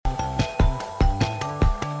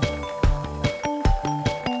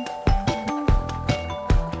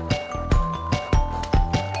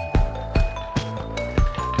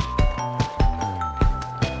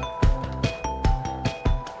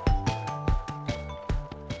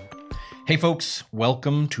Hey folks,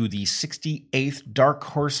 welcome to the 68th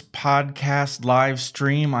DarkHorse podcast live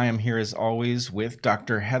stream. I am here as always with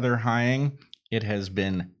Dr. Heather Hying. It has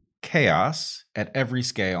been chaos at every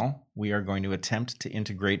scale. We are going to attempt to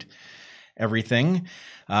integrate everything.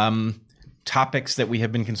 Topics that we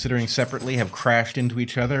have been considering separately have crashed into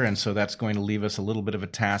each other, and so that's going to leave us a little bit of a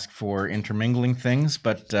task for intermingling things.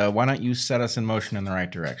 But why don't you set us in motion in the right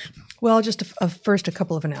direction? Well, just first a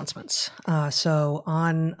couple of announcements. So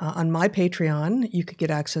on my Patreon, you could get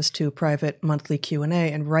access to a private monthly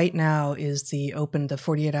Q&A, and right now is the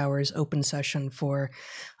 48 hours open session for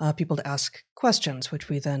people to ask questions, which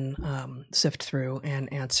we then sift through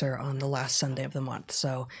and answer on the last Sunday of the month.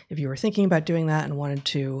 So if you were thinking about doing that and wanted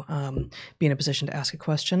to be in a position to ask a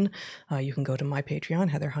question, you can go to my Patreon,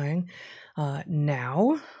 Heather Hying,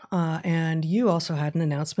 now. And you also had an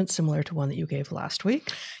announcement similar to one that you gave last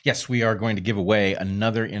week. Yes, we are going to give away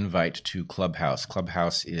another invite to Clubhouse.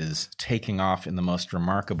 Clubhouse is taking off in the most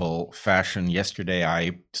remarkable fashion. Yesterday,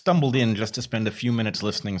 I stumbled in just to spend a few minutes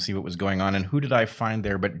listening, see what was going on. And who did I find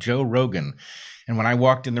there but Joe Rogan? And when I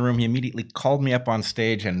walked in the room, he immediately called me up on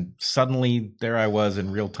stage, and suddenly there I was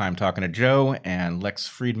in real time talking to Joe and Lex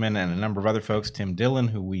Friedman and a number of other folks, Tim Dillon,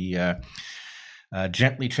 who we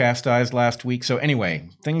gently chastised last week. So anyway,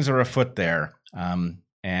 things are afoot there.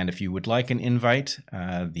 And if you would like an invite,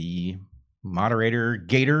 the moderator,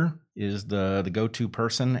 Gator, is the go-to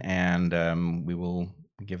person, and we will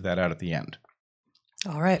give that out at the end.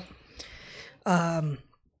 All right.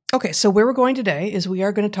 Okay, so where we're going today is we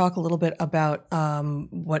are going to talk a little bit about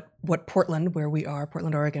what Portland, where we are,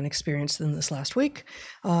 Portland, Oregon, experienced in this last week,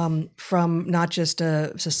 from not just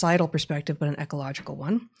a societal perspective, but an ecological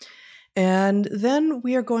one. And then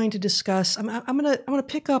we are going to discuss. I'm going to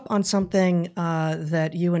pick up on something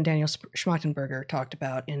that you and Daniel Schmachtenberger talked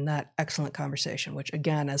about in that excellent conversation. Which,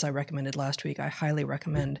 again, as I recommended last week, I highly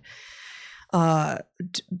recommend that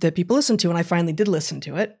people listen to. And I finally did listen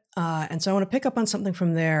to it. And so I want to pick up on something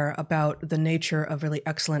from there about the nature of really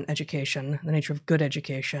excellent education, the nature of good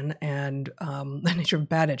education, and the nature of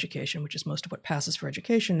bad education, which is most of what passes for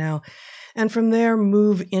education now. And from there,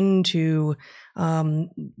 move into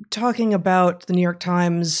talking about the New York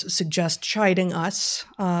Times suggest chiding us,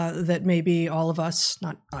 that maybe all of us,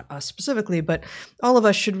 not us specifically, but all of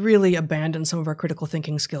us should really abandon some of our critical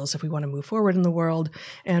thinking skills if we want to move forward in the world.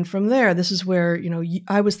 And from there, this is where,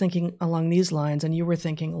 I was thinking along these lines, and you were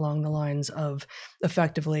thinking along the lines of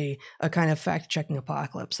effectively a kind of fact-checking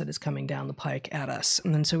apocalypse that is coming down the pike at us.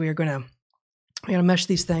 And then so we are going to mesh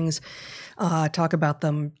these things, talk about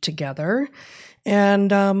them together, and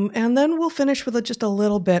then we'll finish with just a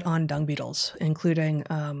little bit on dung beetles, including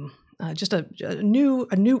just a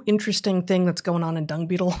new interesting thing that's going on in dung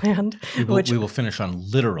beetle land. We will finish on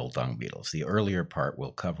literal dung beetles. The earlier part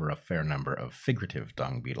will cover a fair number of figurative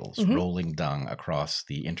dung beetles, rolling dung across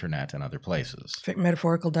the internet and other places.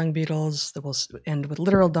 Metaphorical dung beetles that will end with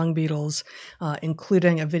literal dung beetles,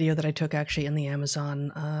 including a video that I took actually in the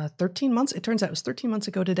Amazon 13 months. It turns out it was 13 months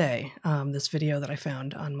ago today. This video that I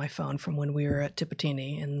found on my phone from when we were at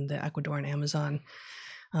Tipitini in the Ecuadorian Amazon.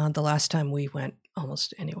 The last time we went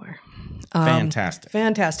almost anywhere.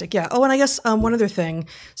 Fantastic. Yeah. Oh, and I guess one other thing.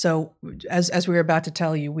 So as we were about to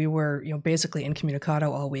tell you, we were basically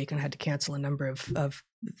incommunicado all week and had to cancel a number of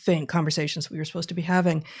conversations we were supposed to be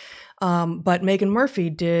having. But Megan Murphy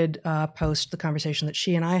did post the conversation that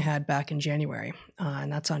she and I had back in January,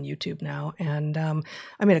 and that's on YouTube now. And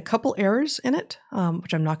I made a couple errors in it,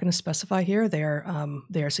 which I'm not going to specify here. They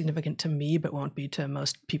are significant to me, but won't be to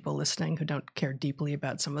most people listening who don't care deeply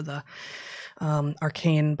about some of the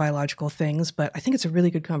arcane biological things. But I think it's a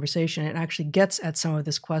really good conversation. It actually gets at some of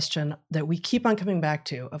this question that we keep on coming back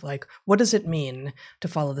to of like, what does it mean to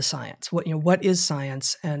follow the science? What is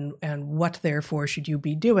science, and what therefore should you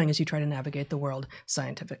be doing as you try to navigate the world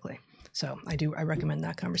scientifically? So I recommend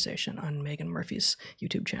that conversation on Megan Murphy's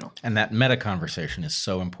YouTube channel. And that meta conversation is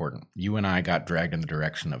so important. You and I got dragged in the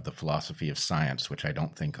direction of the philosophy of science, which I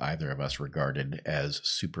don't think either of us regarded as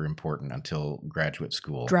super important until graduate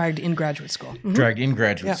school. Dragged in graduate school. Mm-hmm. Dragged in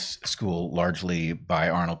graduate school, largely by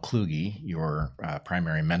Arnold Kluge, your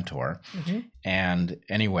primary mentor. Mm-hmm. And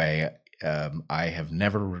anyway, I have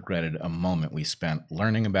never regretted a moment we spent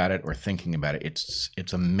learning about it or thinking about it.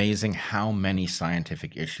 It's amazing how many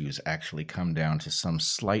scientific issues actually come down to some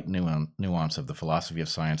slight nuance of the philosophy of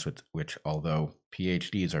science, which although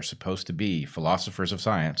PhDs are supposed to be philosophers of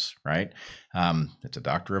science, right? It's a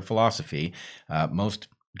doctor of philosophy. Most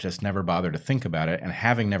just never bother to think about it. And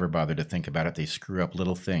having never bothered to think about it, they screw up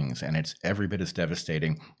little things. And it's every bit as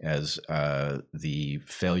devastating as the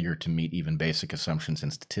failure to meet even basic assumptions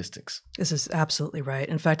in statistics. This is absolutely right.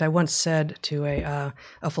 In fact, I once said to a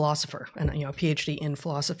philosopher, and a PhD in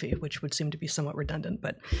philosophy, which would seem to be somewhat redundant,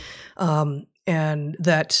 but and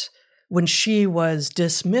that when she was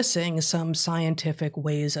dismissing some scientific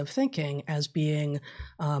ways of thinking as being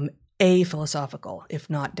aphilosophical, if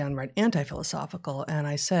not downright anti-philosophical. And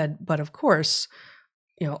I said, but of course,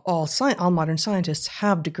 all modern scientists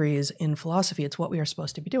have degrees in philosophy. It's what we are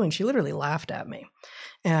supposed to be doing. She literally laughed at me.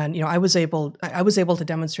 And, I was able to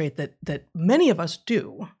demonstrate that many of us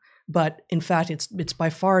do, but in fact, it's by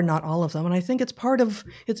far not all of them. And I think it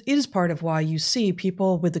is part of why you see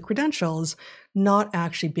people with the credentials not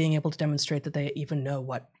actually being able to demonstrate that they even know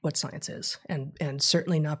what science is, and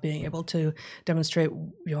certainly not being able to demonstrate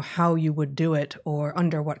how you would do it or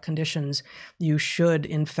under what conditions you should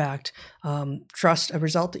in fact trust a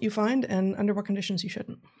result that you find, and under what conditions you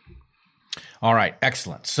shouldn't. All right,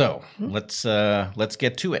 excellent. So let's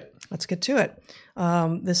get to it. Let's get to it.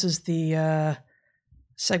 This is the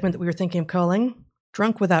segment that we were thinking of calling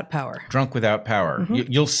Drunk Without Power. Drunk Without Power.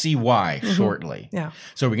 Mm-hmm. You'll see why shortly. Yeah.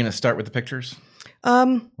 So are we going to start with the pictures?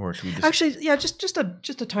 Or should we just... Actually, yeah, just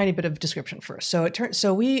a tiny bit of description first.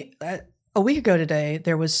 So we a week ago today,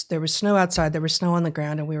 there was snow outside, there was snow on the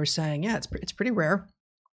ground, and we were saying, yeah, it's pretty rare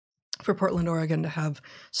for Portland, Oregon to have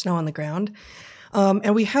snow on the ground.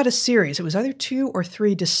 And we had a series. It was either 2 or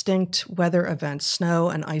 3 distinct weather events, snow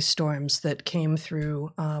and ice storms that came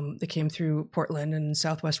through Portland and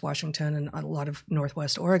Southwest Washington and a lot of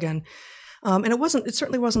Northwest Oregon. And it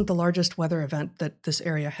certainly wasn't the largest weather event that this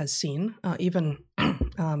area has seen, even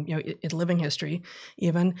in living history,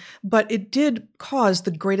 even. But it did cause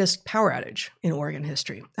the greatest power outage in Oregon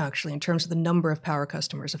history, actually, in terms of the number of power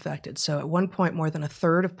customers affected. So at one point, more than a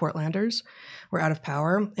third of Portlanders were out of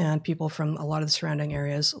power, and people from a lot of the surrounding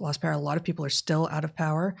areas lost power. A lot of people are still out of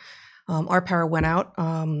power. Our power went out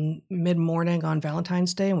mid-morning on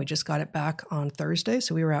Valentine's Day, and we just got it back on Thursday.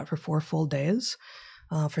 So we were out for 4 full days.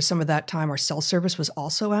 For some of that time, our cell service was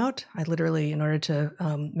also out. I literally, in order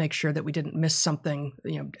to make sure that we didn't miss something,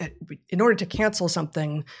 in order to cancel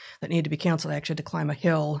something that needed to be canceled, I actually had to climb a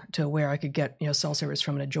hill to where I could get, cell service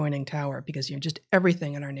from an adjoining tower, because, just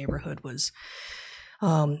everything in our neighborhood was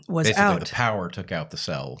basically out. The power took out the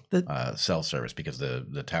cell service, because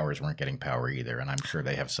the towers weren't getting power either. And I'm sure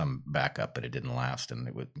they have some backup, but it didn't last. And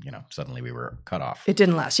it would, suddenly we were cut off. It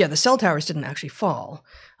didn't last. Yeah, the cell towers didn't actually fall.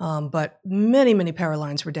 But many, many power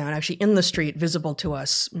lines were down, actually in the street, visible to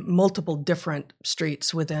us, multiple different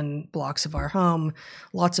streets within blocks of our home,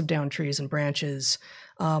 lots of downed trees and branches.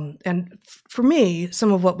 And for me,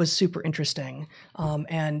 some of what was super interesting,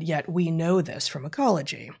 and yet we know this from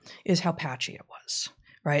ecology, is how patchy it was,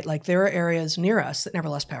 right? Like, there are areas near us that never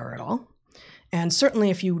lost power at all. And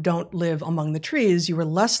certainly if you don't live among the trees, you were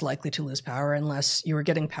less likely to lose power unless you were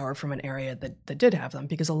getting power from an area that did have them,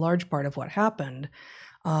 because a large part of what happened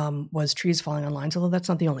was trees falling on lines, although that's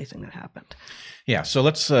not the only thing that happened. Yeah, so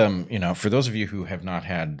let's, for those of you who have not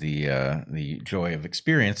had the joy of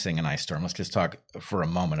experiencing an ice storm, let's just talk for a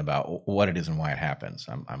moment about what it is and why it happens.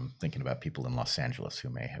 I'm thinking about people in Los Angeles who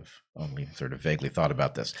may have only sort of vaguely thought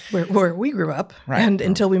about this. Where we grew up, right. And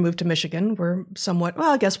until we moved to Michigan, we're somewhat,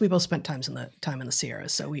 I guess we both spent time in the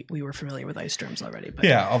Sierras, so we were familiar with ice storms already. But.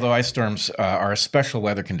 Yeah, although ice storms are a special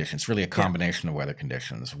weather condition. It's really a combination of weather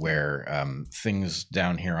conditions where things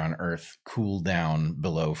down here on Earth cool down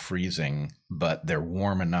below freezing, but they're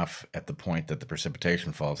warm enough at the point that the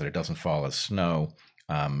precipitation falls that it doesn't fall as snow.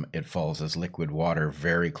 It falls as liquid water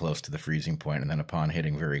very close to the freezing point, and then upon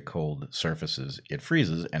hitting very cold surfaces, it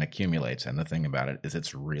freezes and accumulates. And the thing about it is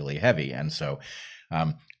it's really heavy. And so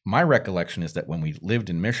my recollection is that when we lived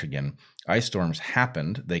in Michigan, ice storms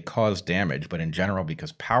happened. They caused damage, but in general,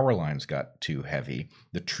 because power lines got too heavy,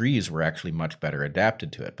 the trees were actually much better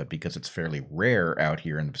adapted to it. But because it's fairly rare out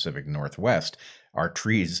here in the Pacific Northwest, our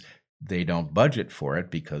trees, they don't budget for it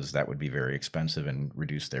because that would be very expensive and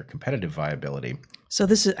reduce their competitive viability. So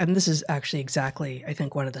this is actually exactly, I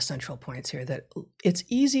think, one of the central points here, that it's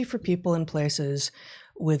easy for people in places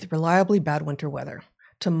with reliably bad winter weather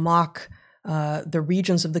to mock the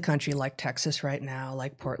regions of the country, like Texas right now,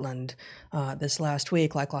 like Portland this last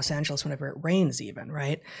week, like Los Angeles whenever it rains even,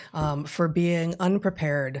 right, for being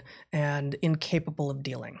unprepared and incapable of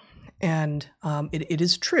dealing. And it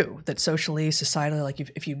is true that socially, societally, like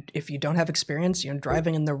if you don't have experience,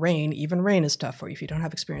 driving in the rain, even rain is tough for you. If you don't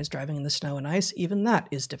have experience driving in the snow and ice, even that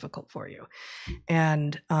is difficult for you.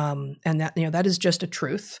 And that that is just a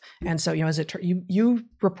truth. And so as you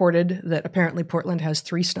reported that apparently Portland has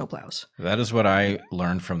 3 snowplows. That is what I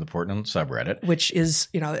learned from the Portland subreddit, which is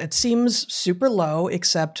it seems super low,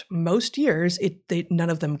 except most years none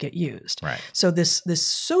of them get used. Right. So this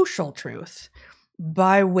social truth,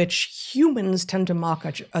 by which humans tend to mock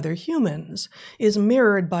other humans, is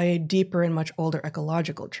mirrored by a deeper and much older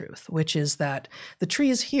ecological truth, which is that the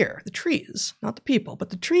trees, not the people,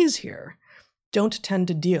 but the trees here, don't tend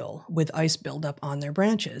to deal with ice buildup on their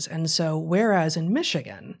branches. And so whereas in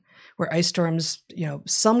Michigan, where ice storms,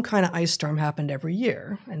 some kind of ice storm happened every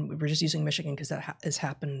year, and we were just using Michigan because that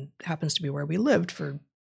happens to be where we lived for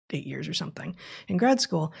 8 years or something in grad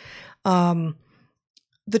school, the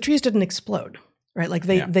trees didn't explode. Right, like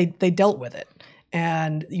they dealt with it,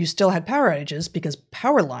 and you still had power outages because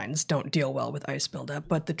power lines don't deal well with ice buildup.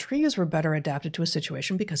 But the trees were better adapted to a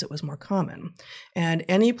situation because it was more common. And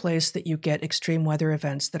any place that you get extreme weather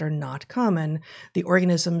events that are not common, the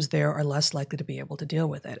organisms there are less likely to be able to deal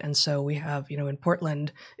with it. And so we have, in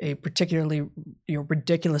Portland, a particularly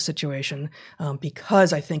ridiculous situation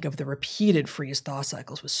because I think of the repeated freeze-thaw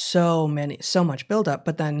cycles with so much buildup,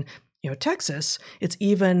 but then. Texas, it's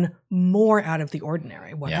even more out of the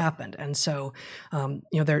ordinary what happened. And so,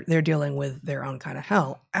 they're dealing with their own kind of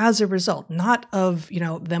hell as a result, not of,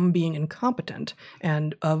 them being incompetent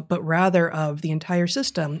but rather of the entire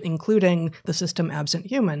system, including the system absent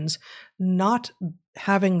humans, not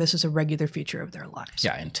having this as a regular feature of their lives.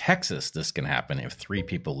 Yeah. In Texas, this can happen if 3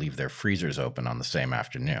 people leave their freezers open on the same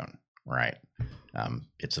afternoon. Right.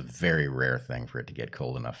 It's a very rare thing for it to get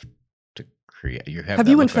cold enough to create. Have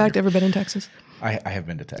you in fact ever been in Texas? I have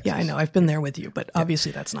been to Texas. Yeah, I know. I've been there with you, but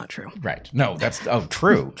obviously that's not true. Right. No, that's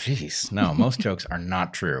true. Jeez. No, most jokes are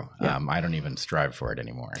not true. Yeah. I don't even strive for it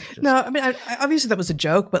anymore. No, I mean, obviously that was a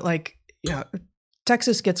joke, but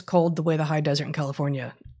Texas gets cold the way the high desert in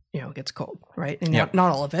California, gets cold, right? And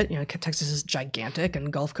not all of it. Texas is gigantic,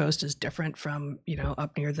 and Gulf Coast is different from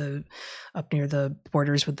up near the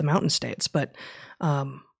borders with the mountain states, but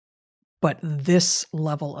this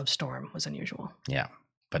level of storm was unusual. Yeah.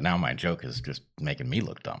 But now my joke is just making me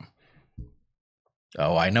look dumb.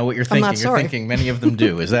 Oh, I know what you're thinking. You're thinking many of them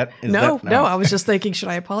do. Is that? No, I was just thinking, should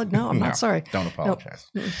I apologize? No, I'm not sorry. Don't apologize.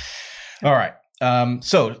 Nope. All right.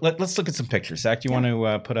 So let's look at some pictures. Zach, do you want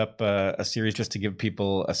to put up a series just to give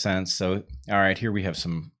people a sense? So, all right, here we have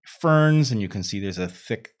some ferns, and you can see there's a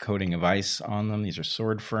thick coating of ice on them. These are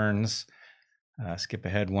sword ferns. Skip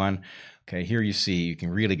ahead one. Okay, here you can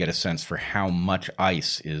really get a sense for how much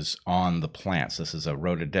ice is on the plants. This is a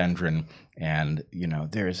rhododendron, and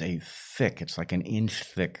there's a thick, it's like an inch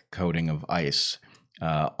thick coating of ice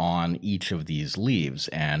on each of these leaves.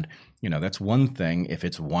 And that's one thing if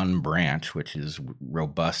it's one branch, which is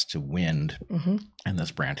robust to wind, and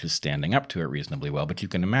this branch is standing up to it reasonably well. But you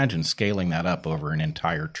can imagine scaling that up over an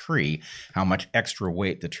entire tree, how much extra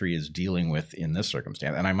weight the tree is dealing with in this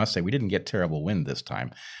circumstance. And I must say, we didn't get terrible wind this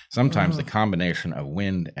time. Sometimes the combination of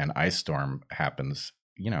wind and ice storm happens,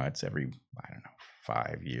 it's every,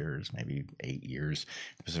 5 years, maybe 8 years.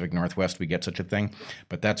 In the Pacific Northwest, we get such a thing.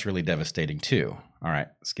 But that's really devastating too. All right,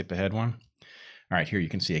 skip ahead one. All right, here you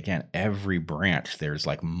can see again, every branch, there's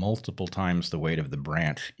like multiple times the weight of the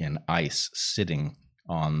branch in ice sitting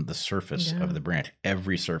on the surface of the branch.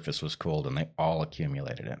 Every surface was cold, and they all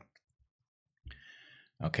accumulated it.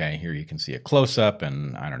 Okay, here you can see a close-up,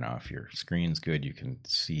 and I don't know if your screen's good, you can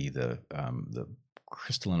see the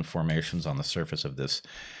crystalline formations on the surface of this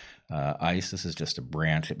ice. This is just a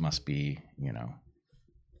branch. It must be,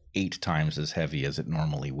 8 times as heavy as it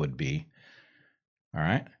normally would be. All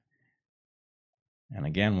right. And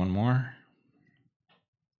again, one more.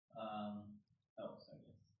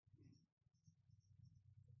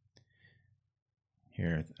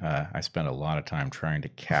 Here, I spent a lot of time trying to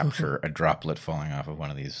capture a droplet falling off of one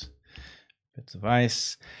of these bits of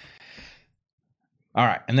ice. All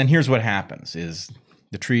right, and then here's what happens is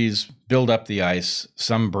the trees build up the ice.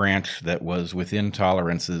 Some branch that was within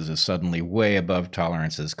tolerances is suddenly way above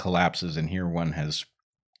tolerances, collapses, and here one has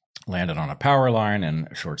landed on a power line and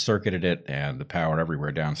short-circuited it, and the power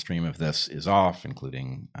everywhere downstream of this is off,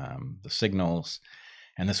 including the signals.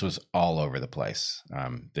 And this was all over the place.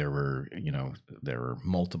 There were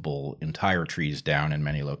multiple entire trees down in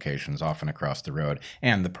many locations, often across the road.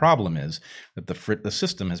 And the problem is that the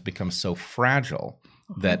system has become so fragile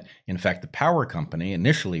that, in fact, the power company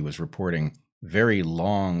initially was reporting very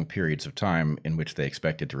long periods of time in which they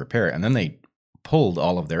expected to repair it, and then they pulled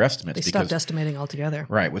all of their estimates. They stopped estimating altogether.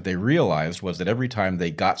 Right. What they realized was that every time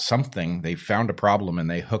they got something, they found a problem and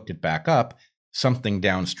they hooked it back up, something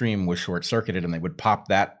downstream was short-circuited and they would pop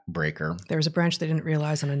that breaker. There was a branch they didn't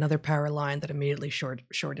realize on another power line that immediately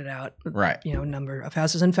shorted out, right. A number of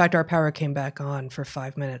houses. In fact, our power came back on for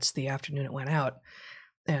 5 minutes the afternoon it went out.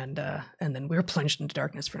 And then we were plunged into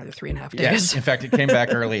darkness for another 3.5 days. Yes. In fact, it came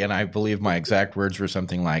back early, and I believe my exact words were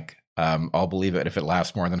something like, I'll believe it if it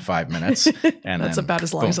lasts more than 5 minutes. And that's about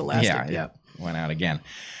as long as it lasted. Yeah. Went out again.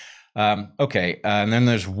 Okay. And then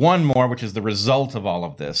there's one more, which is the result of all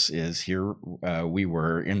of this is here we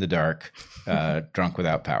were in the dark, drunk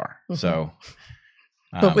without power. So,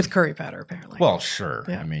 but with curry powder, apparently. Well, sure.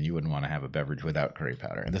 Yeah. I mean, you wouldn't want to have a beverage without curry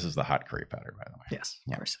powder. And this is the hot curry powder, by the way. Yes,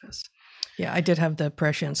 of course it is. Yeah, I did have the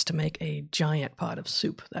prescience to make a giant pot of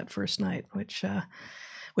soup that first night, which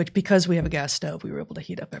because we have a gas stove, we were able to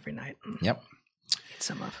heat up every night. Yep. Eat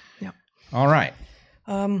some of. Yep. All right.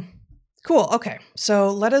 Cool. Okay.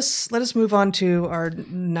 So let us move on to our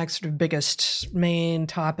next sort of biggest main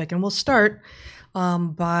topic, and we'll start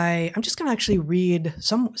by I'm just going to actually read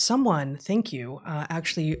someone. Thank you.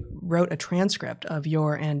 Actually wrote a transcript of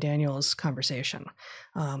your and Daniel's conversation,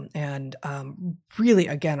 and really,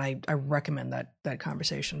 again, I recommend that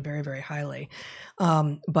conversation very, very highly.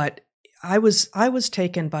 But I was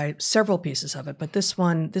taken by several pieces of it, but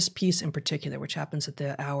this piece in particular, which happens at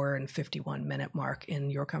the hour and 51-minute mark in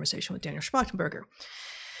your conversation with Daniel Schmachtenberger.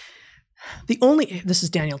 This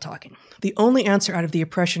is Daniel talking. The only answer out of the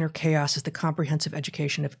oppression or chaos is the comprehensive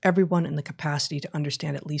education of everyone in the capacity to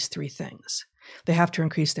understand at least three things. They have to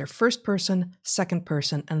increase their first person, second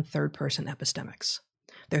person, and third person epistemics.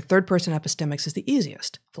 Their third-person epistemics is the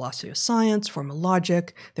easiest. Philosophy of science, formal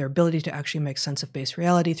logic, their ability to actually make sense of base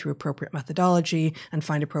reality through appropriate methodology and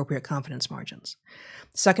find appropriate confidence margins.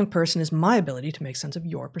 Second person is my ability to make sense of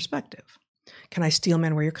your perspective. Can I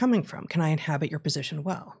steelman where you're coming from? Can I inhabit your position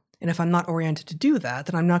well? And if I'm not oriented to do that,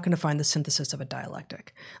 then I'm not going to find the synthesis of a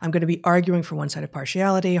dialectic. I'm going to be arguing for one-sided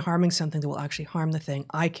partiality, harming something that will actually harm the thing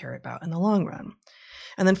I care about in the long run.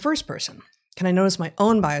 And then first person. Can I notice my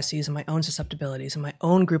own biases and my own susceptibilities and my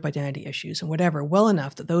own group identity issues and whatever well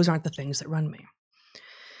enough that those aren't the things that run me?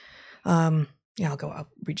 I'll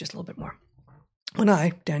read just a little bit more. When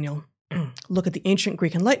I, Daniel, look at the ancient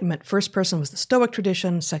Greek Enlightenment, first person was the Stoic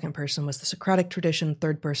tradition, second person was the Socratic tradition,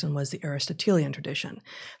 third person was the Aristotelian tradition.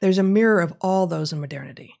 There's a mirror of all those in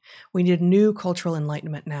modernity. We need a new cultural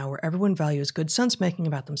enlightenment now where everyone values good sense-making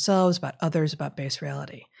about themselves, about others, about base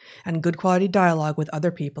reality, and good quality dialogue with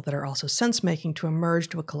other people that are also sense-making to emerge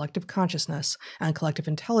to a collective consciousness and collective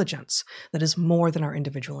intelligence that is more than our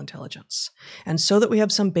individual intelligence. And so that we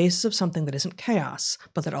have some basis of something that isn't chaos,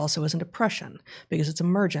 but that also isn't oppression, because it's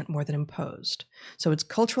emergent more than imposed. So it's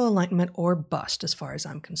cultural enlightenment or bust as far as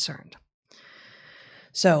I'm concerned.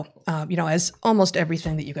 So, as almost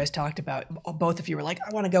everything that you guys talked about, both of you were like,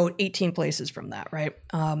 I want to go 18 places from that, right?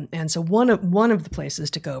 And so one of the places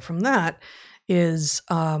to go from that is,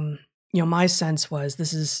 my sense was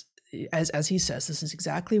this is, as he says, this is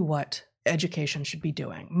exactly what education should be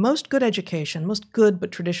doing. Most good education, most good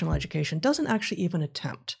but traditional education doesn't actually even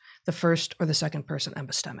attempt the first or the second person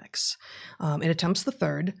epistemics. It attempts the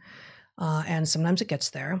third, and sometimes it gets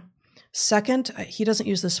there. Second, he doesn't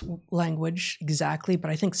use this language exactly,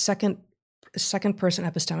 but I think second person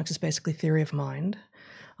epistemics is basically theory of mind.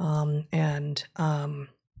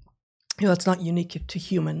 It's not unique to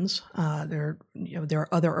humans. There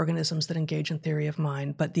are other organisms that engage in theory of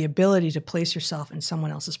mind, but the ability to place yourself in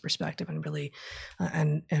someone else's perspective and really,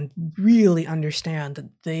 and really understand that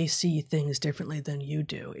they see things differently than you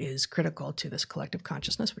do is critical to this collective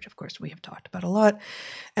consciousness, which of course we have talked about a lot.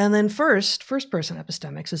 And then first person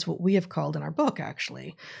epistemics is what we have called in our book,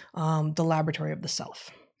 actually, the laboratory of the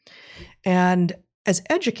self. And as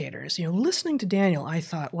educators, listening to Daniel, I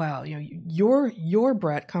thought, wow, your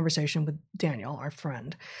Bret conversation with Daniel, our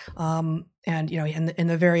friend, and in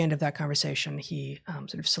the very end of that conversation, he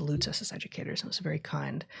sort of salutes us as educators, and it was very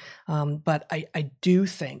kind. But I do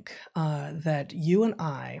think that you and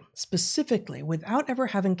I, specifically, without ever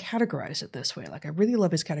having categorized it this way, like I really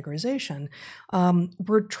love his categorization,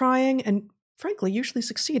 we're trying and frankly usually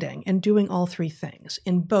succeeding in doing all three things,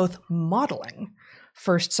 in both modeling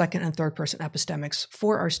first, second, and third person epistemics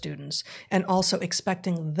for our students, and also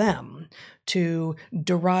expecting them to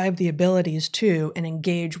derive the abilities to and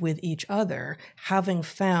engage with each other, having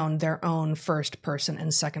found their own first person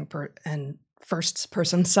and second and first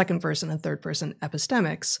person, second person, and third person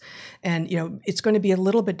epistemics. And, it's going to be a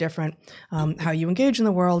little bit different how you engage in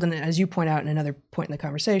the world. And as you point out in another point in the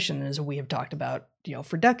conversation, as we have talked about,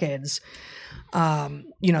 for decades,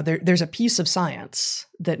 there's a piece of science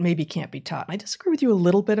that maybe can't be taught. And I disagree with you a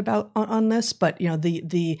little bit on this, but,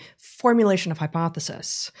 the formulation of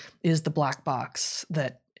hypothesis is the black box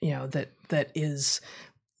that is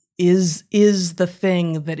the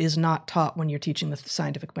thing that is not taught when you're teaching the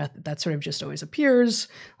scientific method. That sort of just always appears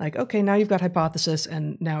like, okay, now you've got hypothesis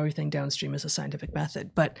and now everything downstream is a scientific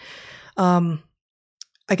method. But I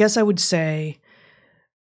guess I would say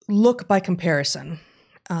look by comparison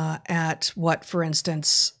at what, for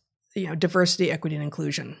instance, diversity, equity, and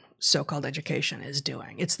inclusion, so-called education is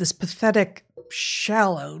doing. It's this pathetic,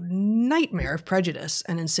 shallow nightmare of prejudice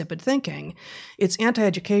and insipid thinking. It's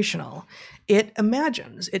anti-educational. It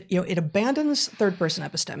imagines, it abandons third-person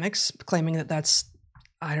epistemics, claiming that that's,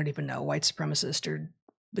 I don't even know, white supremacist or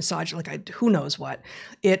misogynist, who knows what.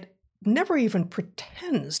 It never even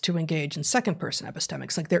pretends to engage in second-person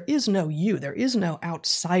epistemics. Like, there is no you, there is no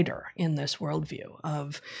outsider in this worldview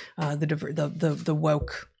of the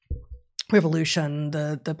woke revolution,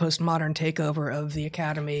 the postmodern takeover of the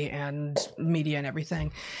academy and media and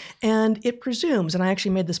everything. And it presumes, and I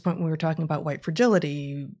actually made this point when we were talking about white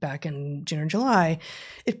fragility back in June or July,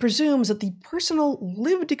 it presumes that the personal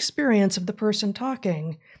lived experience of the person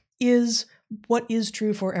talking is what is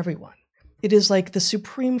true for everyone. It is like the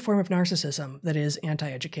supreme form of narcissism that is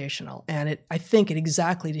anti-educational. And I think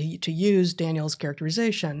exactly to use Daniel's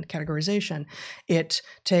categorization, it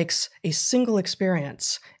takes a single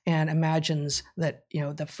experience and imagines that,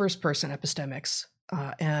 the first person epistemics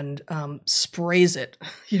and sprays it,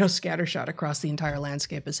 scattershot across the entire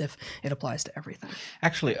landscape as if it applies to everything.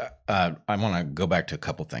 Actually, I want to go back to a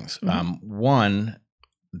couple things. One,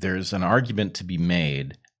 there's an argument to be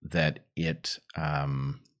made that it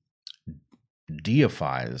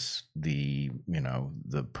deifies the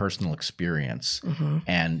personal experience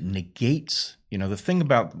and negates, the thing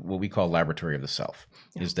about what we call laboratory of the self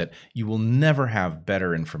is that you will never have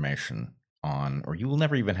better information on, or you will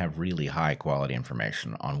never even have really high quality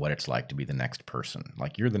information on what it's like to be the next person.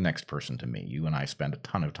 Like, you're the next person to me. You and I spend a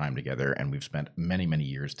ton of time together, and we've spent many, many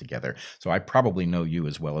years together. So I probably know you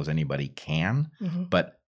as well as anybody can,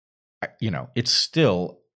 but it's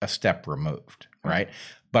still a step removed, right?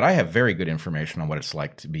 But I have very good information on what it's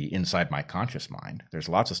like to be inside my conscious mind. There's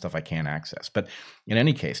lots of stuff I can't access. But in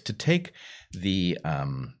any case, to take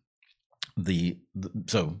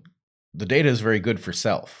so the data is very good for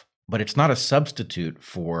self, but it's not a substitute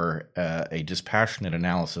for a dispassionate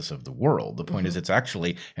analysis of the world. The point is, it's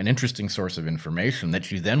actually an interesting source of information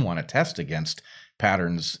that you then want to test against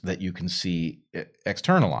patterns that you can see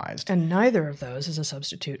externalized. And neither of those is a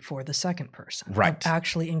substitute for the second person. Right. Of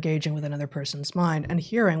actually engaging with another person's mind and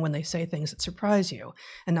hearing when they say things that surprise you,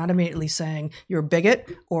 and not immediately saying you're a bigot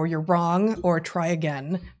or you're wrong or try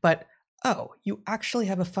again, but oh, you actually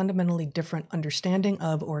have a fundamentally different understanding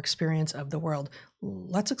of or experience of the world.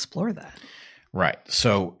 Let's explore that. Right.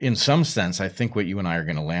 So in some sense, I think what you and I are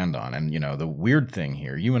going to land on, and the weird thing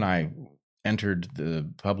here, you and I entered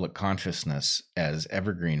the public consciousness as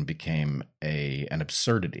Evergreen became an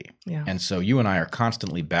absurdity. Yeah. And so you and I are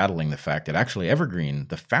constantly battling the fact that actually Evergreen,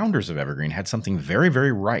 the founders of Evergreen, had something very,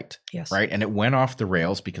 very right. Yes. Right. And it went off the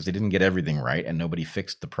rails because they didn't get everything right and nobody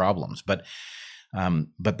fixed the problems. But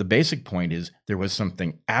the basic point is there was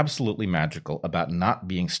something absolutely magical about not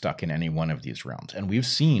being stuck in any one of these realms. And we've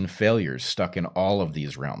seen failures stuck in all of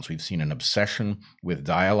these realms. We've seen an obsession with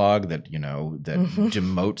dialogue that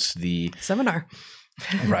demotes the seminar.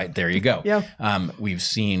 Right. There you go. Yeah. We've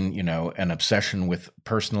seen, an obsession with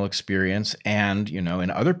personal experience, and, in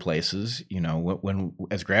other places, when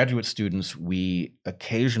as graduate students, we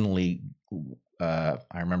occasionally I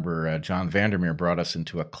remember John Vandermeer brought us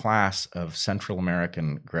into a class of Central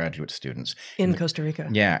American graduate students. In Costa Rica.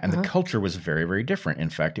 Yeah, and the culture was very, very different. In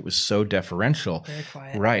fact, it was so deferential. Very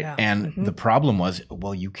quiet. Right. Yeah. And the problem was,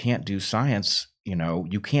 well, you can't do science,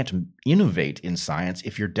 you can't innovate in science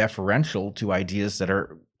if you're deferential to ideas that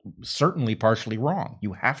are certainly partially wrong.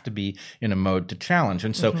 You have to be in a mode to challenge.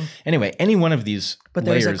 And so anyway, any one of these But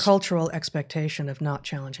there's a cultural expectation of not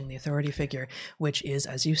challenging the authority figure, which is,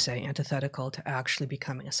 as you say, antithetical to actually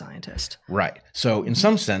becoming a scientist. Right. So in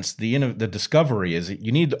some sense, the discovery is that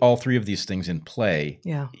you need all three of these things in play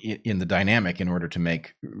in the dynamic in order to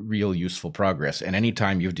make real useful progress. And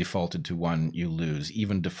anytime you've defaulted to one, you lose.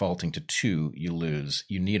 Even defaulting to two, you lose.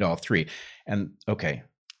 You need all three. And okay,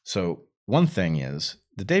 so one thing is,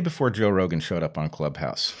 the day before Joe Rogan showed up on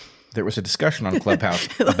Clubhouse, there was a discussion on Clubhouse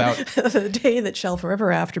about the day that shall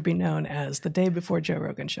forever after be known as the day before Joe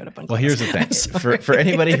Rogan showed up on Clubhouse. Well, here's the thing. For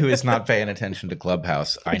anybody who is not paying attention to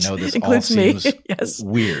Clubhouse, I know this all seems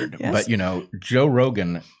weird, but Joe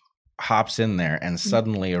Rogan hops in there and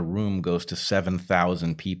suddenly a room goes to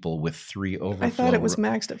 7,000 people with 3 overflow. I thought it was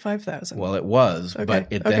maxed at 5,000. Well, it was, but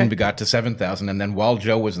it then got to 7,000. And then while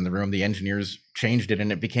Joe was in the room, the engineers changed it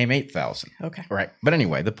and it became 8,000. Okay. Right. But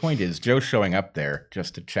anyway, the point is Joe showing up there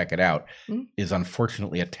just to check it out is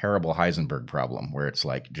unfortunately a terrible Heisenberg problem where it's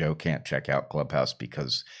like Joe can't check out Clubhouse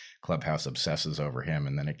because Clubhouse obsesses over him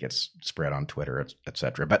and then it gets spread on Twitter, et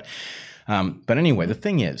cetera. But anyway, the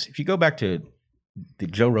thing is, if you go back to the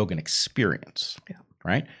Joe Rogan experience,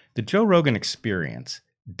 right? The Joe Rogan experience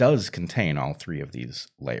does contain all 3 of these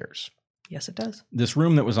layers. Yes, it does. This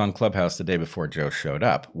room that was on Clubhouse the day before Joe showed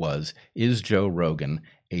up was, is Joe Rogan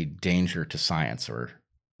a danger to science, or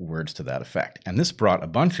words to that effect? And this brought a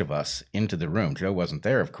bunch of us into the room. Joe wasn't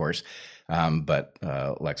there, of course, but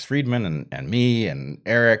Lex Friedman and me and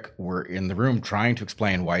Eric were in the room trying to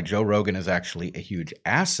explain why Joe Rogan is actually a huge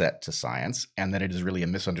asset to science and that it is really a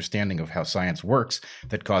misunderstanding of how science works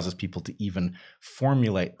that causes people to even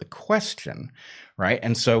formulate the question, right?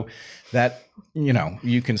 And so that,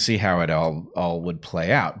 you can see how it all would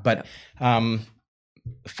play out. But the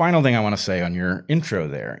final thing I want to say on your intro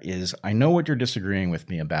there is I know what you're disagreeing with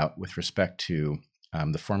me about with respect to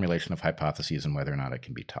the formulation of hypotheses and whether or not it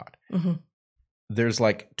can be taught. Mm-hmm. There's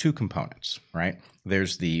like 2 components, right?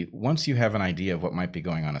 There's the, once you have an idea of what might be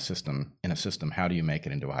going on in a system, how do you make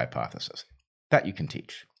it into a hypothesis? That you can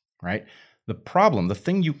teach, right? The problem, the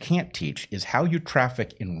thing you can't teach is how you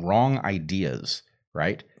traffic in wrong ideas,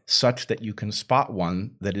 right? Such that you can spot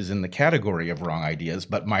one that is in the category of wrong ideas,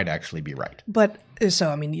 but might actually be right. But so,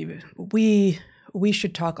 I mean, we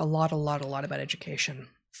should talk a lot about education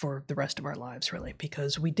for the rest of our lives, really,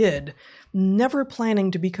 because we did, never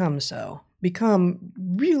planning to become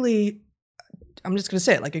really, I'm just going to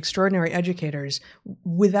say it, like extraordinary educators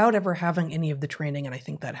without ever having any of the training. And I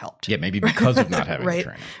think that helped. Yeah, maybe because of not having the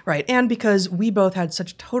training. Right. And because we both had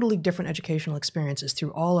such totally different educational experiences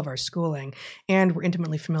through all of our schooling and were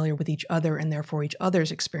intimately familiar with each other and therefore each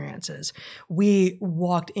other's experiences. We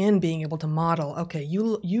walked in being able to model, okay,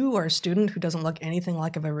 you are a student who doesn't look anything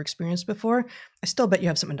like I've ever experienced before. I still bet you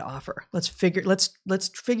have something to offer. Let's figure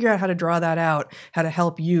out how to draw that out, how to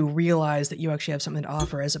help you realize that you actually have something to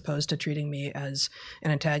offer, as opposed to treating me as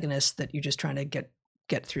an antagonist that you're just trying to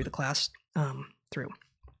get through the class through.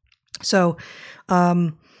 So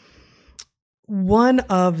one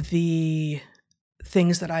of the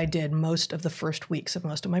things that I did most of the first weeks of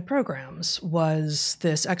most of my programs was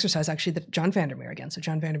this exercise, actually, that John Vandermeer again. So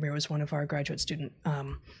John Vandermeer was one of our graduate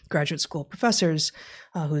school professors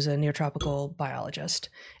who's a neotropical biologist.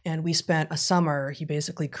 And we spent a summer, he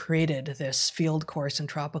basically created this field course in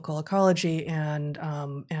tropical ecology and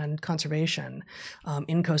conservation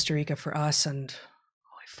in Costa Rica for us and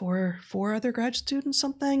four other grad students,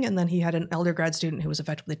 something. And then he had an elder grad student who was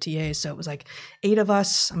effectively TA. So it was like 8 of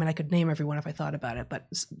us. I mean, I could name everyone if I thought about it, but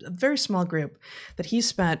a very small group that he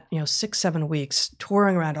spent, 6-7 weeks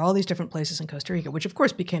touring around all these different places in Costa Rica, which of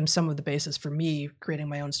course became some of the basis for me creating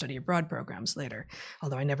my own study abroad programs later,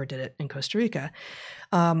 although I never did it in Costa Rica.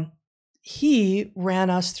 He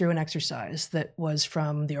ran us through an exercise that was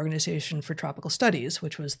from the Organization for Tropical Studies,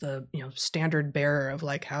 which was the standard bearer of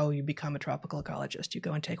like how you become a tropical ecologist. You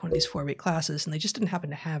go and take one of these 4-week classes, and they just didn't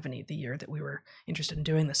happen to have any the year that we were interested in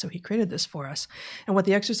doing this. So he created this for us. And what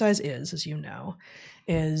the exercise is, as you know,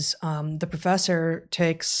 is the professor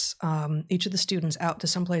takes each of the students out to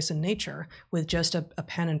someplace in nature with just a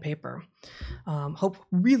pen and paper,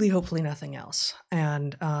 hopefully nothing else,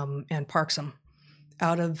 and parks them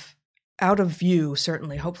out of view,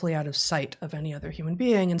 certainly, hopefully out of sight of any other human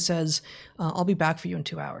being, and says, I'll be back for you in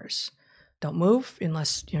 2 hours. Don't move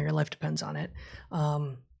unless your life depends on it.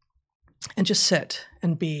 And just sit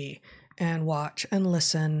and be and watch and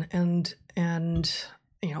listen and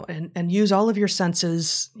use all of your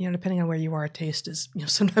senses, depending on where you are. Taste is,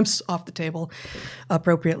 sometimes off the table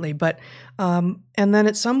appropriately. But, and then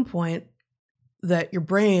at some point, that your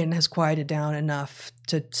brain has quieted down enough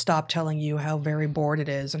to stop telling you how very bored it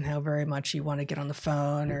is and how very much you want to get on the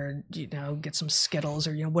phone or, get some Skittles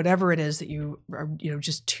or, whatever it is that you are,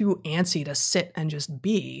 just too antsy to sit and just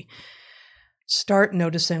be. Start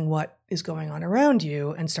noticing what is going on around you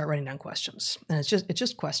and start writing down questions. And it's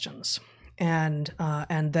just questions. And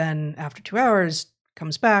then after 2 hours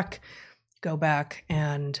comes back, go back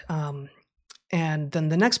and then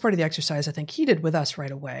the next part of the exercise, I think he did with us right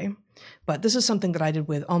away. But this is something that I did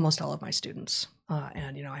with almost all of my students.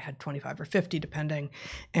 and I had 25 or 50 depending.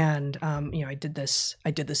 And I did this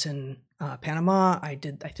in Panama. I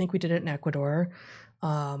think we did it in Ecuador.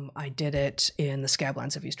 I did it in the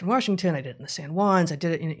Scablands of Eastern Washington. I did it in the San Juans. I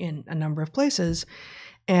did it in a number of places.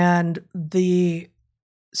 And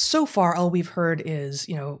so far, all we've heard is,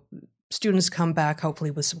 students come back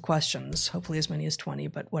hopefully with some questions, hopefully as many as 20,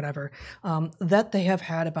 but whatever, that they have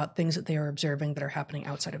had about things that they are observing that are happening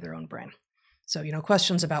outside of their own brain. So,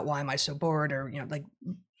 questions about why am I so bored, or, like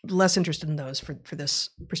less interested in those for this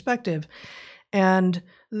perspective. And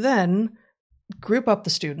then group up the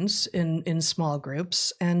students in small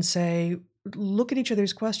groups and say, look at each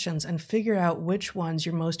other's questions and figure out which ones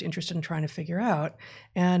you're most interested in trying to figure out,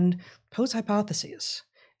 and pose hypotheses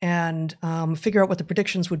and figure out what the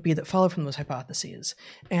predictions would be that follow from those hypotheses.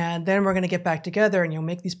 And then we're going to get back together and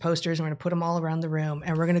make these posters, and we're going to put them all around the room,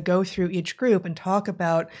 and we're going to go through each group and talk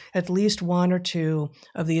about at least one or two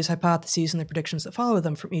of these hypotheses and the predictions that follow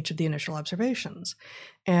them from each of the initial observations.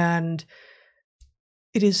 And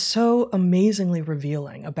it is so amazingly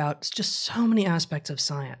revealing about just so many aspects of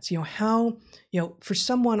science. How, for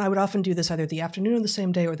someone, I would often do this either the afternoon of the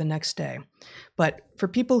same day or the next day. But for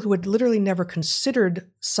people who had literally never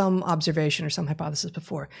considered some observation or some hypothesis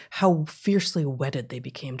before, how fiercely wedded they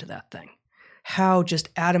became to that thing. How just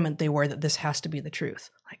adamant they were that this has to be the truth.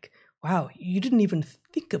 Like, wow, you didn't even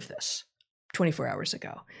think of this 24 hours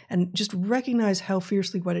ago, and just recognize how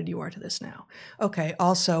fiercely wedded you are to this now. Okay,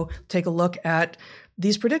 also take a look at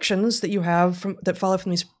these predictions that you have that follow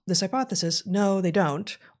from this hypothesis. No, they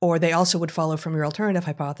don't. Or they also would follow from your alternative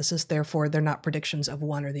hypothesis. Therefore, they're not predictions of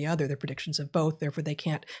one or the other. They're predictions of both. Therefore, they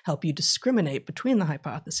can't help you discriminate between the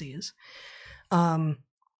hypotheses.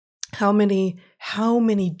 How many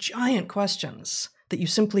giant questions that you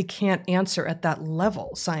simply can't answer at that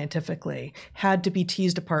level scientifically had to be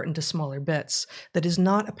teased apart into smaller bits that is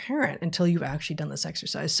not apparent until you've actually done this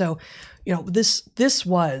exercise. So, this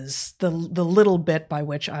was the little bit by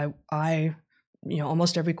which I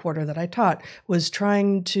almost every quarter that I taught was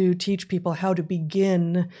trying to teach people how to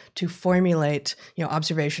begin to formulate,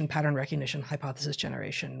 observation, pattern recognition, hypothesis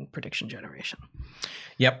generation, prediction generation.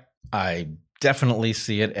 Yep. I definitely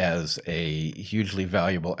see it as a hugely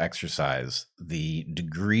valuable exercise. The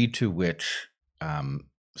degree to which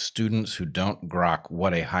students who don't grok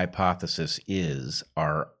what a hypothesis is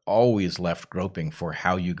are always left groping for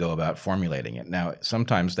how you go about formulating it. Now,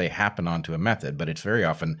 sometimes they happen onto a method, but it's very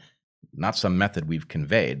often not some method we've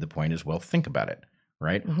conveyed. The point is, well, think about it,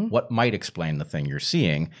 right? Mm-hmm. What might explain the thing you're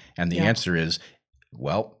seeing? And the answer is,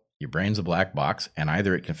 well, your brain's a black box, and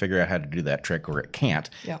either it can figure out how to do that trick or it can't.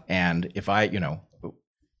 Yeah. And if I,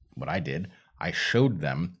 what I did, I showed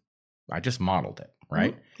them, I just modeled it,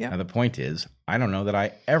 right? Mm-hmm. Yeah. Now, the point is, I don't know that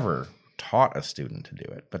I ever taught a student to do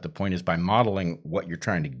it. But the point is, by modeling what you're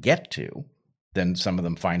trying to get to, then some of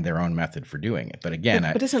them find their own method for doing it. But again,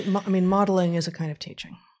 modeling is a kind of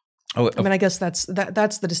teaching. I guess that's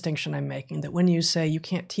the distinction I'm making, that when you say you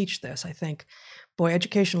can't teach this, I think, boy,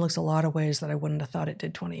 education looks a lot of ways that I wouldn't have thought it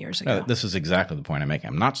did 20 years ago. No, this is exactly the point I'm making.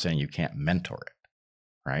 I'm not saying you can't mentor it,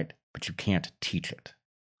 right? But you can't teach it,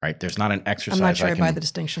 right? There's not an exercise. I'm not sure I buy the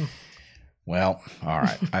distinction. Well, all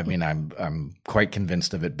right. I'm quite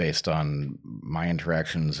convinced of it based on my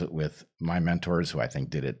interactions with my mentors, who I think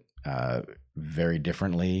did it very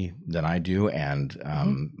differently than I do, and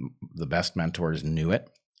the best mentors knew it.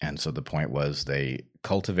 And so the point was, they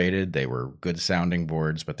they were good sounding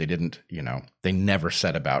boards, but they didn't, they never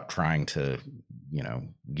set about trying to,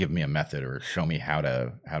 give me a method or show me how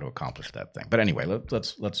to accomplish that thing. But anyway,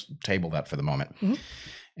 let's table that for the moment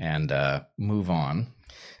and move on.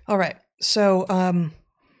 All right. So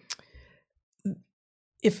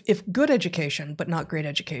if good education, but not great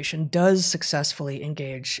education, does successfully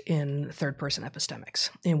engage in third-person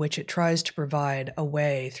epistemics, in which it tries to provide a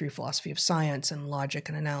way through philosophy of science and logic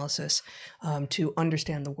and analysis to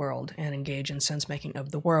understand the world and engage in sense-making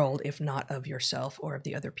of the world, if not of yourself or of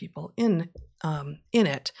the other people in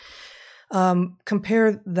it,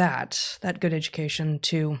 compare that good education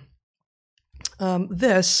to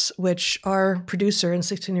this, which our producer and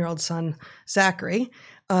 16-year-old son, Zachary,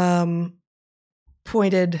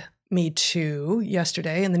 pointed me to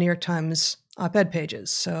yesterday in the New York Times op-ed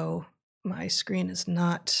pages. So my screen is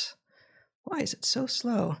not, why is it so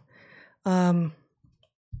slow? I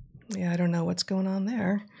don't know what's going on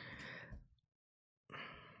there.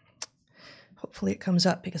 Hopefully it comes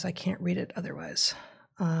up because I can't read it otherwise.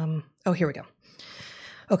 Here we go.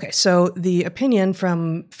 Okay, so the opinion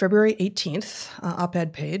from February 18th,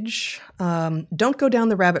 op-ed page, don't go down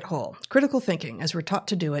the rabbit hole. Critical thinking, as we're taught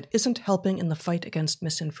to do it, isn't helping in the fight against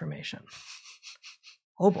misinformation.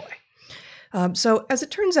 Oh boy. So as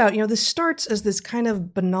it turns out, this starts as this kind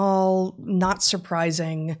of banal, not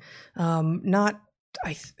surprising,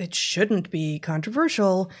 it shouldn't be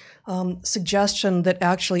controversial suggestion that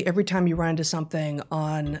actually every time you run into something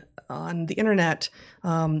on the internet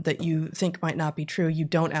that you think might not be true, you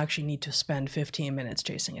don't actually need to spend 15 minutes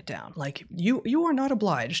chasing it down. Like you are not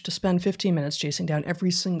obliged to spend 15 minutes chasing down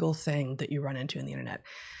every single thing that you run into on the internet.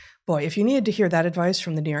 Boy, if you needed to hear that advice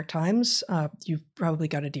from the New York Times, you've probably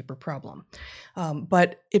got a deeper problem.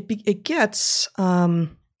 But it gets,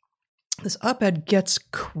 this op-ed gets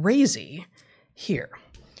crazy here.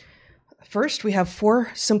 First, we have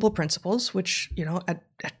 4 simple principles, which, at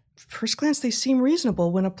first glance, they seem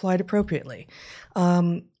reasonable when applied appropriately.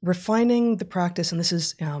 Refining the practice, and this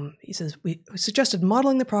is, he says, we suggested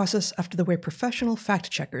modeling the process after the way professional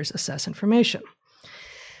fact-checkers assess information.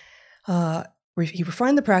 He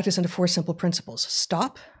refined the practice into 4 simple principles: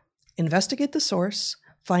 stop, investigate the source,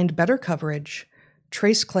 find better coverage,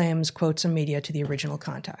 trace claims, quotes, and media to the original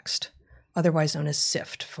context, otherwise known as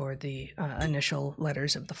SIFT for the initial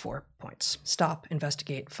letters of the 4 points: stop,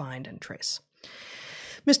 investigate, find, and trace.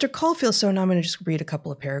 Mr. Caulfield, so now I'm going to just read a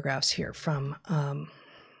couple of paragraphs here from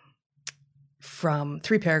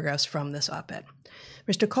 3 paragraphs from this op-ed.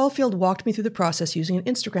 Mr. Caulfield walked me through the process using an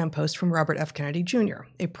Instagram post from Robert F. Kennedy Jr.,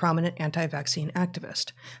 a prominent anti-vaccine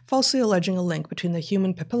activist, falsely alleging a link between the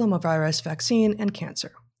human papillomavirus vaccine and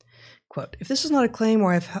cancer. Quote, if this is not a claim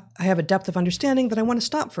where I have a depth of understanding, then I want to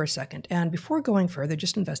stop for a second and, before going further,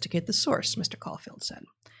 just investigate the source, Mr. Caulfield said.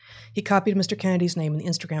 He copied Mr. Kennedy's name in the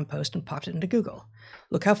Instagram post and popped it into Google.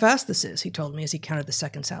 Look how fast this is, he told me as he counted the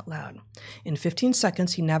seconds out loud. In 15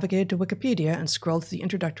 seconds, he navigated to Wikipedia and scrolled through the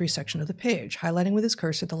introductory section of the page, highlighting with his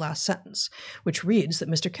cursor the last sentence, which reads that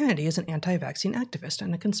Mr. Kennedy is an anti-vaccine activist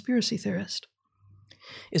and a conspiracy theorist.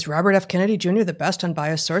 Is Robert F. Kennedy Jr. the best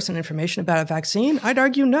unbiased source and information about a vaccine? I'd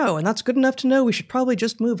argue no, and that's good enough to know we should probably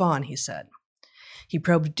just move on, he said. He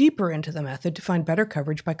probed deeper into the method to find better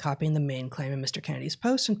coverage by copying the main claim in Mr. Kennedy's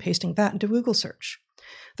post and pasting that into Google search.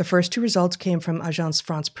 The first 2 results came from Agence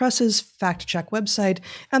France-Presse's fact-check website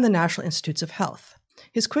and the National Institutes of Health.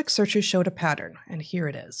 His quick searches showed a pattern, and here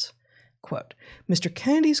it is. Quote, Mr.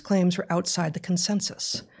 Kennedy's claims were outside the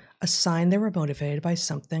consensus, a sign they were motivated by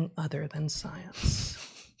something other than science.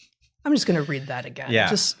 I'm just going to read that again. Yeah.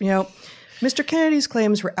 Mr. Kennedy's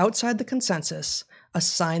claims were outside the consensus, a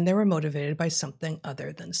sign they were motivated by something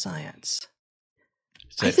other than science.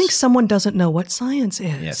 So I think someone doesn't know what science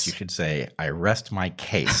is. Yes, you should say, I rest my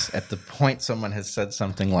case. At the point someone has said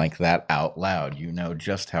something like that out loud, you know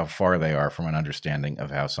just how far they are from an understanding of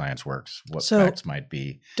how science works, what facts might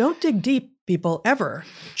be. Don't dig deep, people, ever.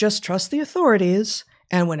 Just trust the authorities,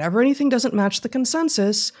 and whenever anything doesn't match the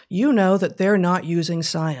consensus, you know that they're not using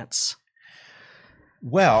science.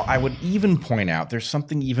 Well, I would even point out there's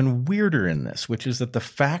something even weirder in this, which is that the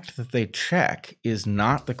fact that they check is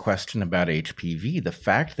not the question about HPV. The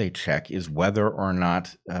fact they check is whether or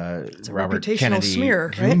not Robert Kennedy smear,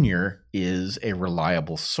 Jr. right? is a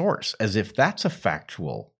reliable source, as if that's a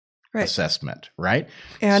factual assessment, right?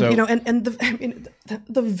 And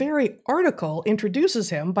the very article introduces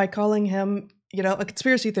him by calling him, a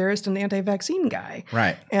conspiracy theorist and anti-vaccine guy,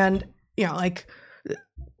 right? And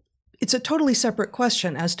it's a totally separate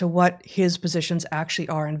question as to what his positions actually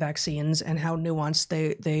are in vaccines and how nuanced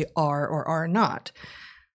they are or are not.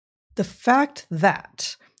 The fact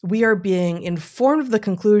that we are being informed of the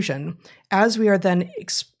conclusion as we are then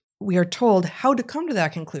we are told how to come to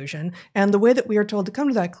that conclusion, and the way that we are told to come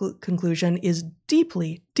to that conclusion is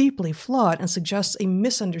deeply, deeply flawed and suggests a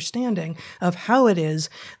misunderstanding of how it is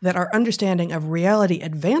that our understanding of reality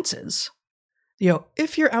advances.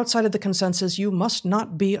 If you're outside of the consensus, you must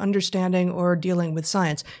not be understanding or dealing with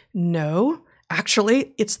science. No,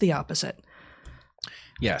 actually, it's the opposite.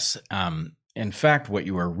 Yes. In fact, what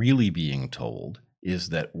you are really being told is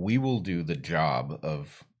that we will do the job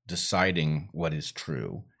of deciding what is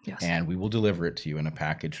true, yes, and we will deliver it to you in a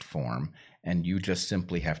packaged form, and you just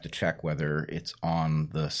simply have to check whether it's on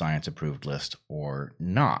the science-approved list or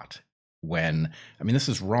not. This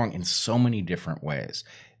is wrong in so many different ways.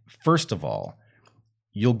 First of all,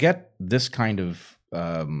 you'll get this kind of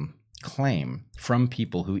claim from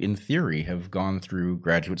people who, in theory, have gone through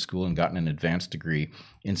graduate school and gotten an advanced degree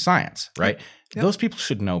in science, right? Yep. Those people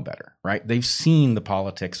should know better, right? They've seen the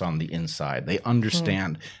politics on the inside. They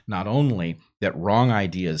understand not only that wrong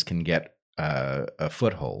ideas can get a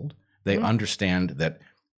foothold, they understand that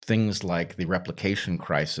things like the replication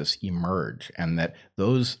crisis emerge and that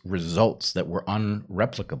those results that were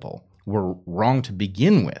unreplicable were wrong to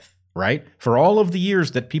begin with. right? For all of the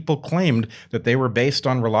years that people claimed that they were based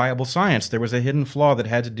on reliable science, there was a hidden flaw that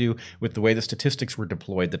had to do with the way the statistics were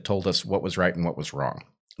deployed that told us what was right and what was wrong.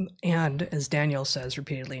 And as Daniel says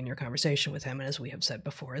repeatedly in your conversation with him, and as we have said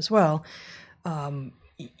before as well,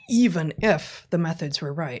 even if the methods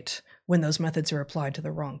were right, when those methods are applied to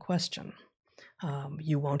the wrong question,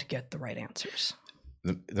 you won't get the right answers.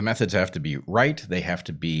 The methods have to be right. They have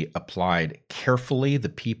to be applied carefully. The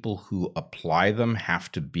people who apply them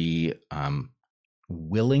have to be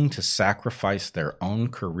willing to sacrifice their own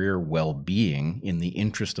career well-being in the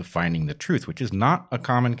interest of finding the truth, which is not a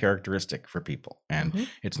common characteristic for people. And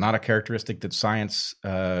it's not a characteristic that science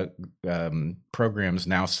programs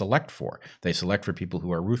now select for. They select for people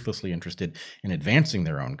who are ruthlessly interested in advancing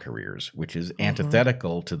their own careers, which is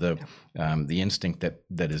antithetical to the instinct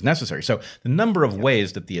that is necessary. So the number of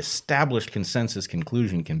ways that the established consensus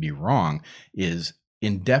conclusion can be wrong is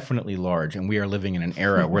indefinitely large, and we are living in an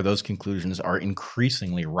era where those conclusions are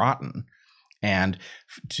increasingly rotten. And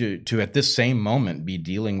to at this same moment be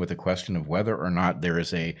dealing with a question of whether or not there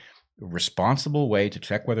is a responsible way to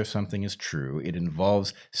check whether something is true, it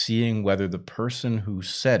involves seeing whether the person who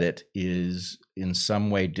said it is in some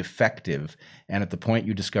way defective, and at the point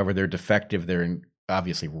you discover they're defective, they're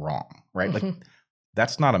obviously wrong, right? Like,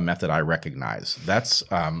 that's not a method I recognize. That's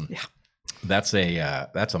That's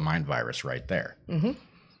a mind virus right there.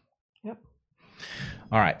 Yep.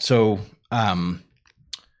 All right. So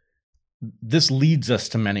this leads us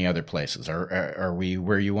to many other places. Are we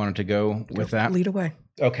where you wanted to go with that? Lead away.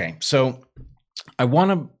 Okay. So I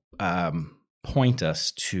want to point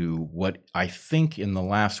us to what I think in the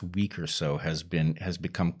last week or so has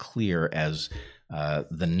become clear as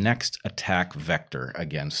the next attack vector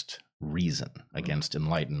against reason, against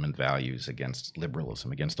Enlightenment values, against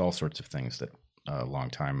liberalism, against all sorts of things that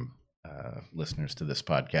longtime listeners to this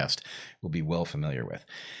podcast will be well familiar with.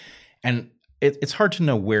 And it's hard to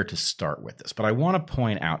know where to start with this, but I want to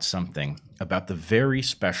point out something about the very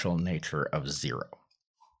special nature of zero.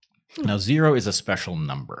 Now, zero is a special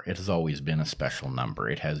number. It has always been a special number.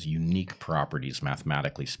 It has unique properties,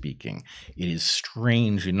 mathematically speaking. It is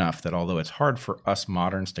strange enough that although it's hard for us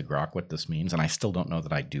moderns to grok what this means, and I still don't know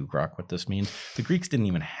that I do grok what this means, the Greeks didn't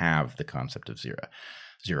even have the concept of zero.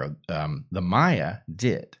 The Maya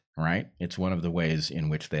did, right? It's one of the ways in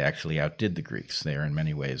which they actually outdid the Greeks. They are in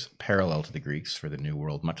many ways parallel to the Greeks for the New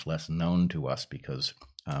World, much less known to us because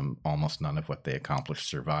almost none of what they accomplished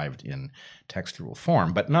survived in textual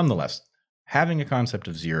form. But nonetheless, having a concept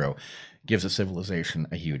of zero gives a civilization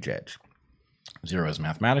a huge edge. Zero is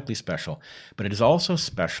mathematically special, but it is also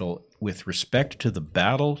special with respect to the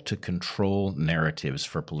battle to control narratives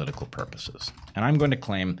for political purposes. And I'm going to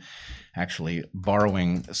claim, actually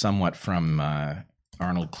borrowing somewhat from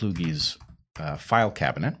Arnold Kluge's file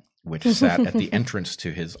cabinet, which sat at the entrance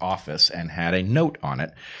to his office and had a note on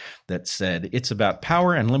it that said, "It's about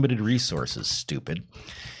power and limited resources, stupid."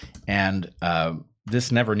 And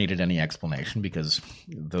this never needed any explanation because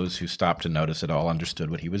those who stopped to notice it all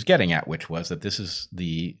understood what he was getting at, which was that this is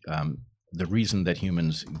the reason that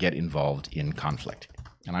humans get involved in conflict.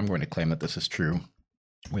 And I'm going to claim that this is true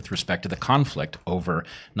with respect to the conflict over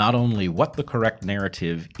not only what the correct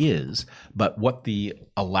narrative is, but what the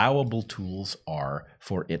allowable tools are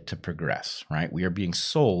for it to progress, right? We are being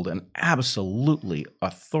sold an absolutely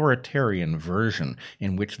authoritarian version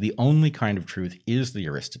in which the only kind of truth is the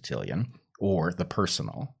Aristotelian or the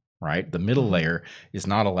personal, right? The middle layer is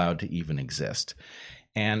not allowed to even exist.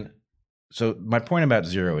 And so my point about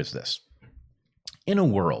zero is this. In a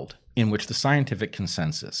world in which the scientific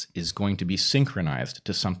consensus is going to be synchronized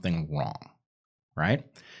to something wrong, right?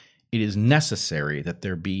 It is necessary that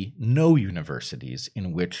there be no universities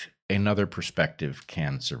in which another perspective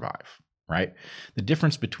can survive, right? The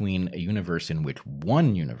difference between a universe in which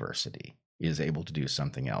one university is able to do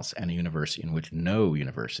something else and a universe in which no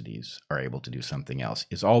universities are able to do something else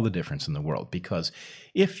is all the difference in the world. Because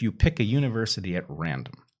if you pick a university at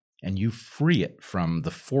random, and you free it from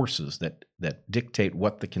the forces that dictate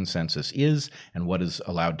what the consensus is and what is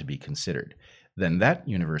allowed to be considered, then that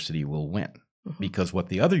university will win. Because what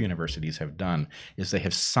the other universities have done is they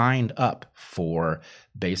have signed up for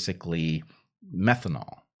basically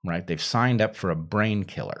methanol, right? They've signed up for a brain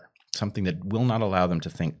killer, something that will not allow them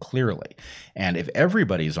to think clearly. And if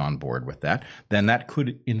everybody's on board with that, then that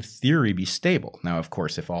could, in theory, be stable. Now, of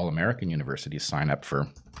course, if all American universities sign up for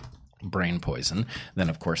brain poison, then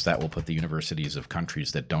of course that will put the universities of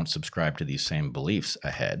countries that don't subscribe to these same beliefs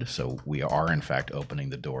ahead. So we are in fact opening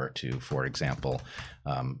the door to, for example,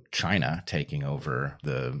 China taking over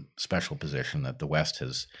the special position that the West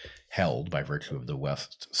has held by virtue of the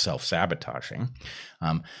West self-sabotaging.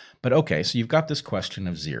 But okay, so you've got this question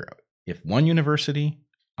of zero. If one university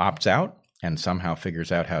opts out and somehow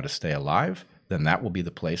figures out how to stay alive, then that will be the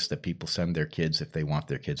place that people send their kids if they want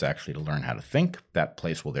their kids actually to learn how to think. That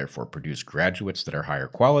place will therefore produce graduates that are higher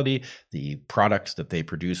quality. The products that they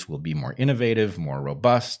produce will be more innovative, more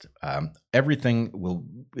robust. Everything will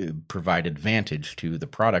provide advantage to the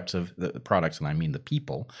products, and I mean the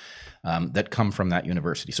people, that come from that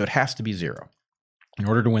university. So it has to be zero. In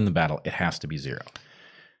order to win the battle, it has to be zero.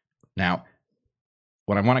 Now,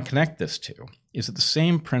 what I want to connect this to is that the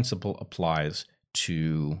same principle applies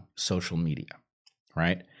to social media,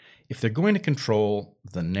 right? If they're going to control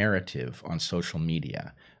the narrative on social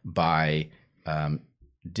media by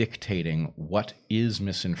dictating what is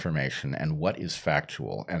misinformation and what is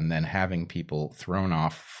factual, and then having people thrown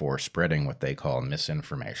off for spreading what they call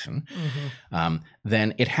misinformation,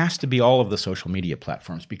 then it has to be all of the social media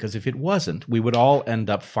platforms, because if it wasn't, we would all end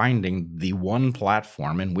up finding the one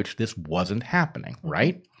platform in which this wasn't happening,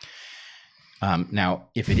 right? Now,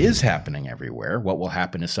 if it is happening everywhere, what will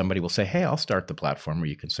happen is somebody will say, hey, I'll start the platform where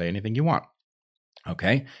you can say anything you want.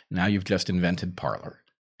 Okay, now you've just invented Parler,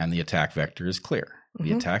 and the attack vector is clear.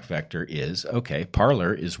 The attack vector is, okay,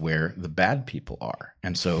 Parler is where the bad people are.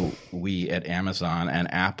 And so we at Amazon and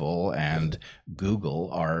Apple and Google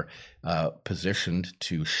are positioned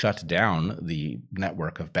to shut down the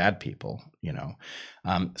network of bad people, you know.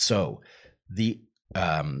 So the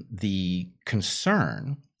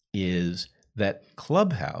concern is that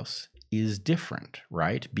Clubhouse is different,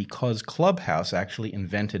 right? Because Clubhouse actually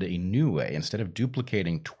invented a new way. Instead of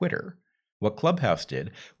duplicating Twitter, what Clubhouse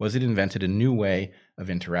did was it invented a new way of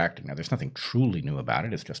interacting. Now, there's nothing truly new about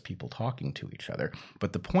it. It's just people talking to each other.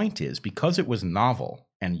 But the point is, because it was novel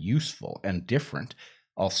and useful and different,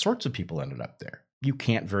 all sorts of people ended up there. You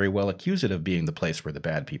can't very well accuse it of being the place where the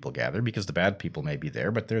bad people gather, because the bad people may be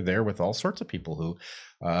there, but they're there with all sorts of people who,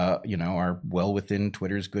 are well within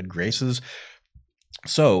Twitter's good graces.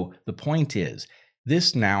 So the point is,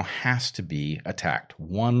 this now has to be attacked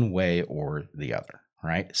one way or the other.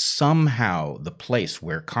 Right? Somehow the place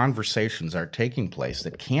where conversations are taking place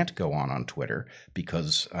that can't go on Twitter,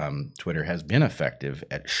 because Twitter has been effective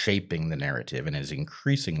at shaping the narrative and is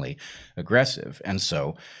increasingly aggressive. And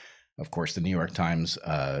so, of course, the New York Times,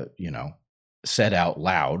 said out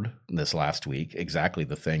loud this last week exactly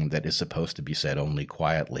the thing that is supposed to be said only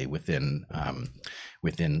quietly within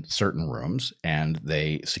certain rooms. And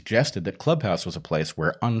they suggested that Clubhouse was a place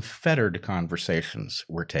where unfettered conversations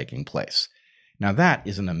were taking place. Now, that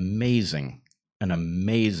is an amazing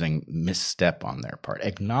misstep on their part,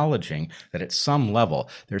 acknowledging that at some level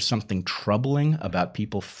there's something troubling about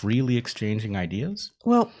people freely exchanging ideas.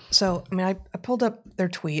 Well, so, I mean, I pulled up their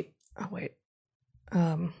tweet. Oh, wait.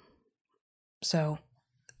 So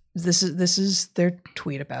this is their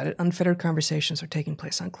tweet about it. Unfettered conversations are taking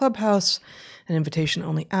place on Clubhouse, an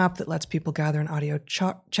invitation-only app that lets people gather in audio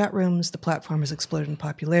chat rooms. The platform has exploded in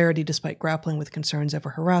popularity despite grappling with concerns over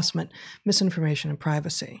harassment, misinformation, and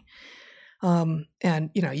privacy. And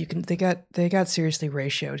they got seriously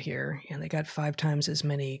ratioed here, and they got 5 times as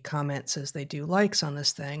many comments as they do likes on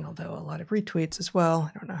this thing, although a lot of retweets as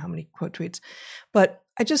well. I don't know how many quote tweets, but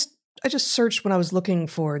I just searched when I was looking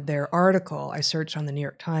for their article. I searched on the New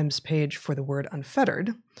York Times page for the word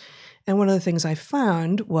unfettered. And one of the things I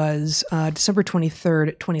found was December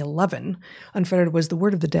 23rd, 2011, unfettered was the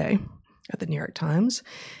word of the day at the New York Times.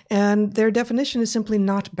 And their definition is simply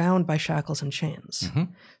not bound by shackles and chains. Mm-hmm.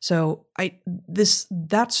 So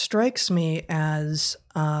that strikes me as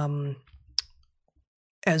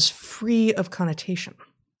free of connotation,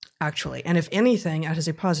 actually. And if anything, it has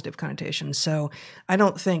a positive connotation. So I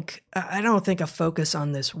don't think a focus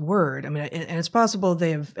on this word, I mean, and it's possible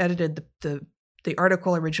they have edited the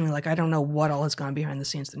article originally, like I don't know what all has gone behind the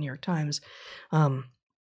scenes at the New York Times.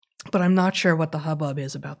 But I'm not sure what the hubbub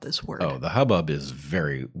is about this word. Oh, the hubbub is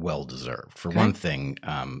very well deserved. For one thing,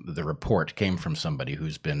 the report came from somebody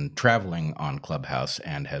who's been traveling on Clubhouse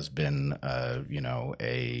and has been,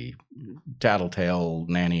 a tattletale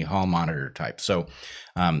nanny hall monitor type. So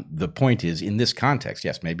the point is, in this context,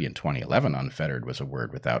 yes, maybe in 2011, unfettered was a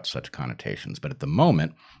word without such connotations. But at the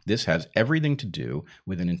moment, this has everything to do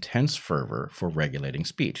with an intense fervor for regulating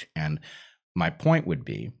speech. And my point would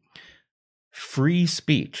be, free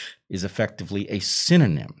speech is effectively a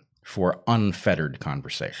synonym for unfettered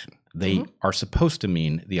conversation. They are supposed to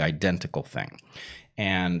mean the identical thing.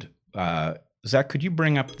 And Zach, could you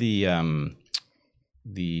bring up the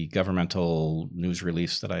governmental news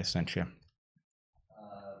release that I sent you?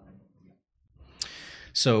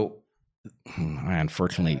 So,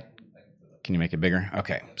 unfortunately, can you make it bigger?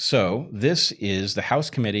 Okay. So this is the House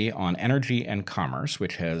Committee on Energy and Commerce,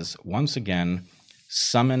 which has once again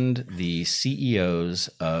summoned the CEOs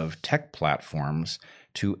of tech platforms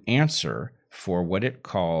to answer for what it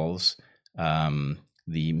calls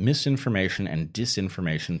the misinformation and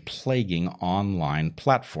disinformation plaguing online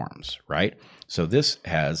platforms, right? So this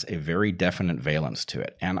has a very definite valence to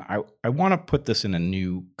it. And I want to put this in a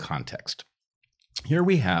new context. Here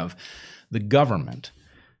we have the government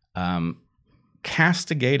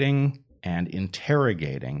castigating and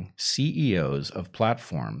interrogating CEOs of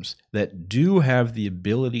platforms that do have the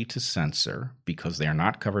ability to censor because they are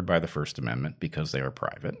not covered by the First Amendment, because they are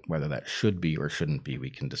private. Whether that should be or shouldn't be,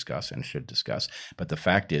 we can discuss and should discuss. But the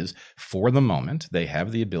fact is, for the moment, they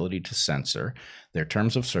have the ability to censor. Their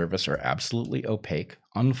terms of service are absolutely opaque,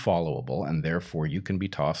 unfollowable, and therefore you can be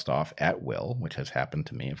tossed off at will, which has happened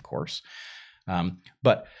to me, of course.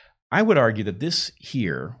 But I would argue that this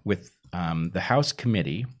here, with the House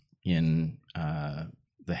committee in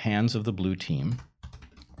the hands of the blue team,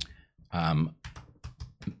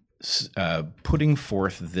 putting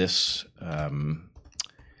forth this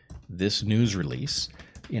this news release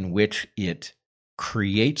in which it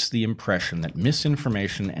creates the impression that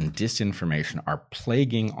misinformation and disinformation are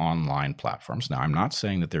plaguing online platforms. Now, I'm not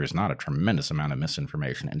saying that there is not a tremendous amount of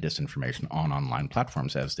misinformation and disinformation on online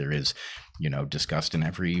platforms, as there is, discussed in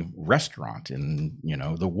every restaurant in,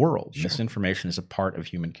 the world. Sure. Misinformation is a part of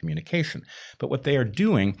human communication. But what they are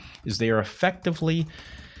doing is they are effectively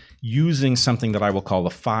using something that I will call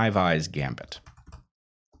the Five Eyes Gambit.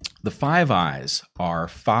 The Five Eyes are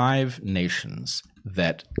 5 nations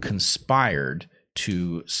that conspired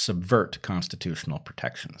to subvert constitutional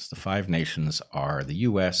protections. The 5 nations are the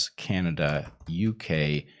US, Canada,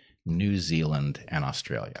 UK, New Zealand, and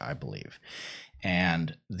Australia, I believe.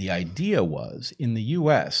 And the idea was, in the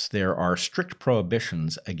US, there are strict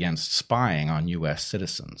prohibitions against spying on US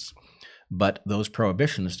citizens. But those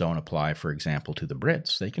prohibitions don't apply, for example, to the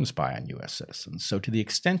Brits. They can spy on U.S. citizens. So to the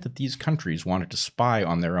extent that these countries wanted to spy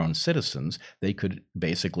on their own citizens, they could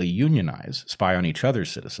basically unionize, spy on each other's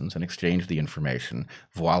citizens, and exchange the information.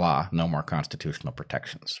 Voila, no more constitutional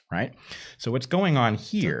protections, right? So what's going on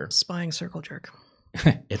here... It's a spying circle jerk.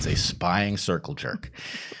 It's a spying circle jerk.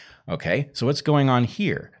 Okay, so what's going on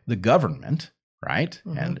here? The government, right?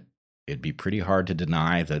 Mm-hmm. And it'd be pretty hard to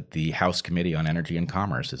deny that the House Committee on Energy and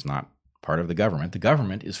Commerce is not part of the government. The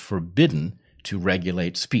government is forbidden to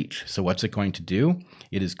regulate speech. So what's it going to do?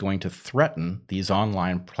 It is going to threaten these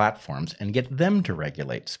online platforms and get them to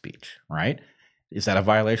regulate speech, right? Is that a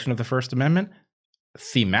violation of the First Amendment?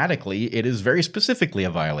 Thematically, it is very specifically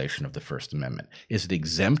a violation of the First Amendment. Is it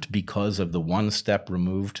exempt because of the one step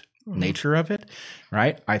removed nature of it,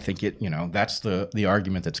 right? I think that's the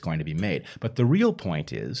argument that's going to be made. But the real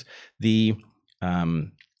point is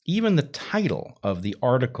even the title of the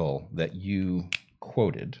article that you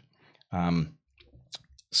quoted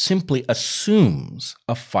simply assumes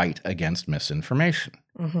a fight against misinformation,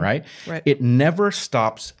 right? It never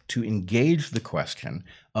stops to engage the question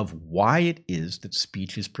of why it is that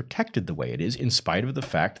speech is protected the way it is, in spite of the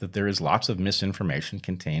fact that there is lots of misinformation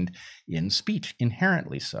contained in speech,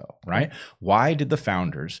 inherently so, right? Why did the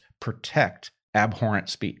founders protect abhorrent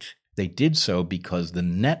speech? They did so because the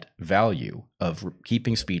net value of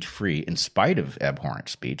keeping speech free in spite of abhorrent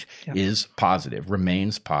speech is positive,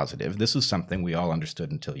 remains positive. This is something we all understood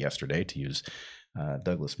until yesterday, to use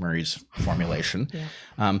Douglas Murray's formulation.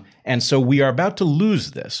 And so we are about to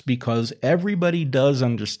lose this because everybody does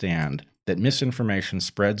understand that misinformation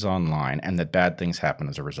spreads online and that bad things happen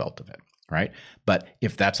as a result of it. Right? But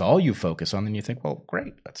if that's all you focus on, then you think, well,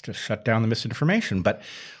 great, let's just shut down the misinformation. But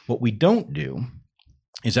what we don't do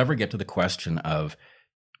is ever get to the question of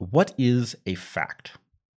what is a fact?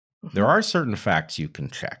 There are certain facts you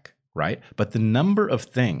can check, right? But the number of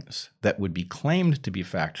things that would be claimed to be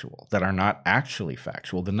factual that are not actually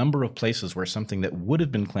factual, the number of places where something that would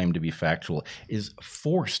have been claimed to be factual is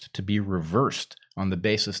forced to be reversed on the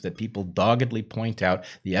basis that people doggedly point out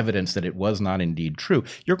the evidence that it was not indeed true,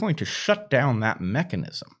 you're going to shut down that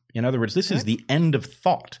mechanism. In other words, this is the end of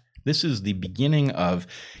thought. This is the beginning of,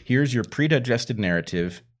 here's your predigested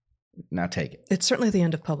narrative, now take it. It's certainly the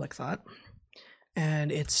end of public thought,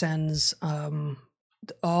 and it sends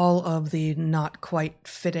all of the not quite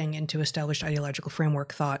fitting into established ideological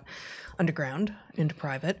framework thought underground into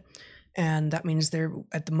private. And that means there,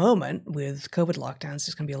 at the moment, with COVID lockdowns,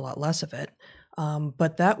 there's going to be a lot less of it.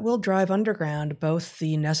 But that will drive underground both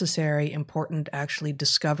the necessary, important, actually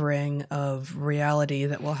discovering of reality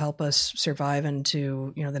that will help us survive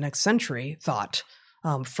into, the next century thought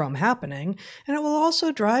from happening. And it will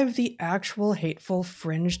also drive the actual hateful,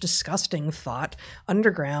 fringe, disgusting thought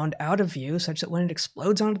underground out of view, such that when it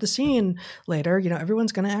explodes onto the scene later,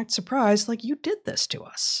 everyone's going to act surprised, like, you did this to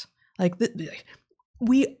us. Like,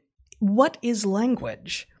 what is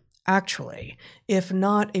language, actually, if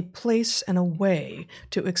not a place and a way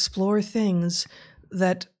to explore things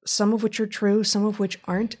that some of which are true, some of which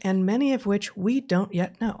aren't, and many of which we don't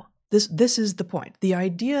yet know. This is the point. The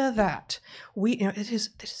idea that it is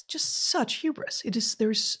just such hubris.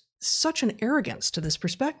 There's such an arrogance to this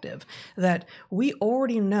perspective that we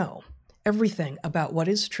already know everything about what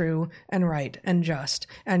is true and right and just,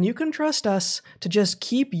 and you can trust us to just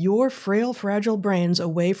keep your frail, fragile brains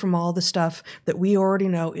away from all the stuff that we already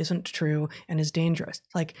know isn't true and is dangerous.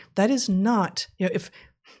 Like, that is not, if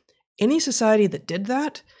any society that did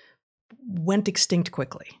that went extinct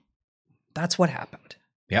quickly. That's what happened.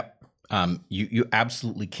 Yep. You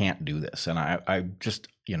absolutely can't do this. And I just,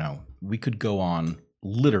 we could go on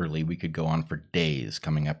for days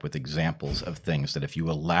coming up with examples of things that if you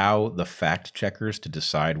allow the fact checkers to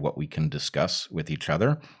decide what we can discuss with each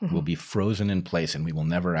other, we'll be frozen in place and we will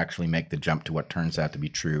never actually make the jump to what turns out to be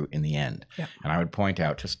true in the end. Yeah. And I would point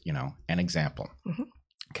out just, an example.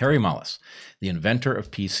 Kary Mullis, the inventor of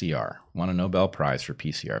PCR, won a Nobel Prize for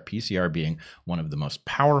PCR, PCR being one of the most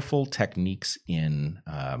powerful techniques in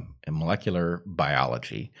molecular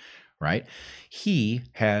biology, right? He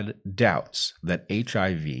had doubts that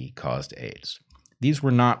HIV caused AIDS. These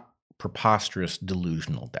were not preposterous,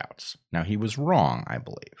 delusional doubts. Now, he was wrong, I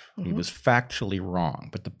believe. He was factually wrong.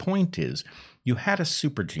 But the point is, you had a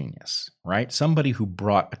super genius, right? Somebody who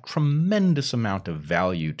brought a tremendous amount of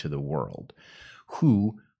value to the world,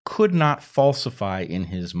 who could not falsify in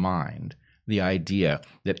his mind the idea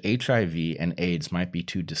that HIV and AIDS might be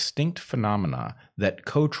two distinct phenomena that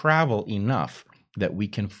co-travel enough that we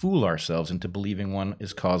can fool ourselves into believing one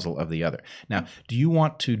is causal of the other. Now, do you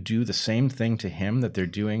want to do the same thing to him that they're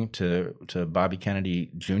doing to Bobby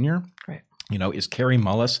Kennedy Jr.? Right. Is Kary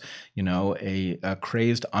Mullis, a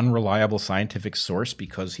crazed, unreliable scientific source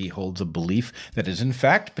because he holds a belief that is in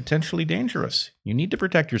fact potentially dangerous? You need to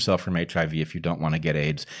protect yourself from HIV if you don't want to get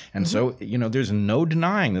AIDS. And so, there's no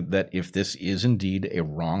denying that if this is indeed a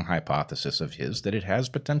wrong hypothesis of his, that it has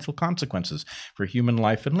potential consequences for human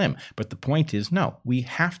life and limb. But the point is, no, we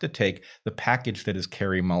have to take the package that is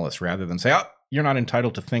Kary Mullis rather than say, you're not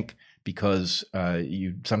entitled to think because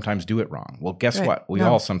you sometimes do it wrong. Well, guess what? We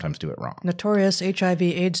all sometimes do it wrong. Notorious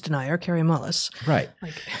HIV/AIDS denier, Kary Mullis. Right.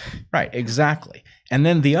 Right, exactly. And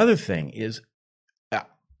then the other thing is,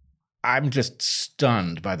 I'm just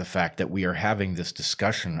stunned by the fact that we are having this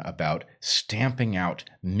discussion about stamping out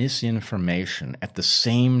misinformation at the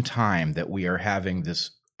same time that we are having this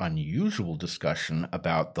unusual discussion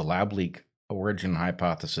about the lab leak origin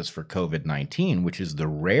hypothesis for COVID-19, which is the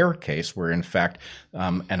rare case where, in fact,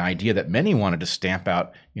 an idea that many wanted to stamp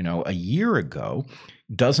out, a year ago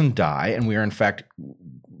doesn't die. And we are, in fact,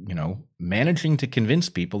 managing to convince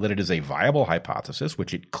people that it is a viable hypothesis,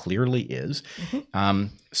 which it clearly is.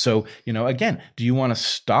 So, again, do you want to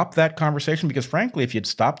stop that conversation? Because frankly, if you'd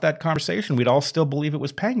stopped that conversation, we'd all still believe it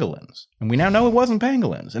was pangolins. And we now know it wasn't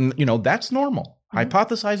pangolins. And, that's normal.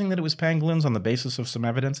 Hypothesizing that it was pangolins on the basis of some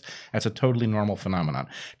evidence, that's a totally normal phenomenon.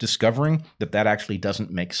 Discovering that actually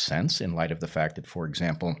doesn't make sense in light of the fact that, for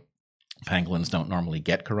example, pangolins don't normally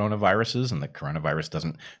get coronaviruses, and the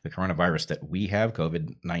coronavirus that we have,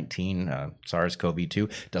 COVID-19,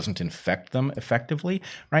 SARS-CoV-2, doesn't infect them effectively,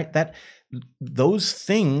 right? Those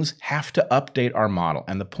things have to update our model.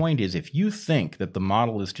 And the point is, if you think that the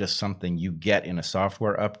model is just something you get in a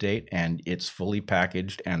software update and it's fully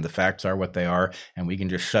packaged and the facts are what they are, and we can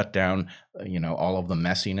just shut down, all of the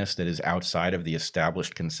messiness that is outside of the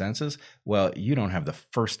established consensus, well, you don't have the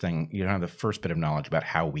first bit of knowledge about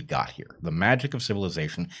how we got here. The magic of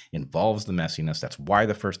civilization involves the messiness. That's why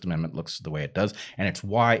the First Amendment looks the way it does, and it's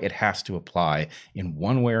why it has to apply in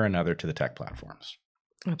one way or another to the tech platforms.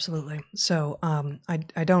 Absolutely. So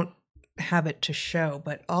I don't have it to show,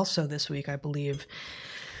 but also this week, I believe,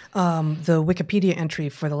 the Wikipedia entry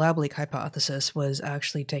for the lab leak hypothesis was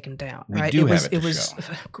actually taken down. Right? It was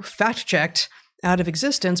fact checked out of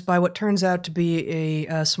existence by what turns out to be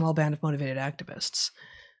a small band of motivated activists.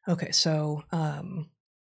 Okay, so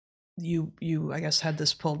you I guess had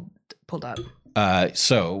this pulled up.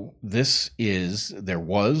 So there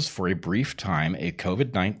was for a brief time a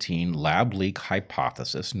COVID-19 lab leak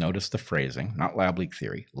hypothesis. Notice the phrasing, not lab leak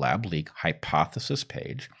theory, lab leak hypothesis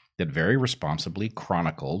page that very responsibly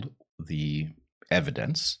chronicled the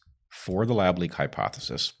evidence for the lab leak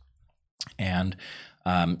hypothesis. And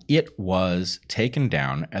it was taken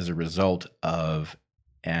down as a result of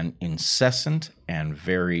an incessant and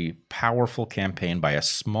very powerful campaign by a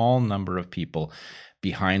small number of people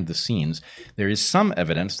behind the scenes. There is some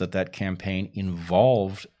evidence that that campaign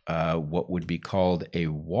involved what would be called a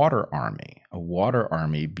water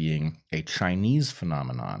army being a Chinese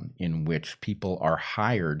phenomenon in which people are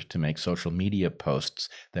hired to make social media posts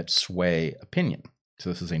that sway opinion. So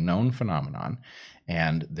this is a known phenomenon,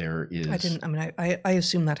 and there is... I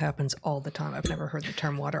assume that happens all the time. I've never heard the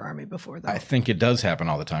term water army before, though. I think it does happen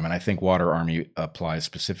all the time, and I think water army applies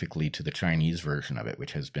specifically to the Chinese version of it,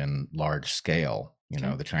 which has been large scale.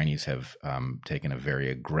 The Chinese have taken a very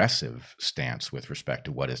aggressive stance with respect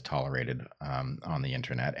to what is tolerated on the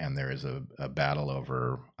internet, and there is a battle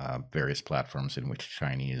over various platforms in which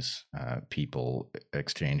Chinese people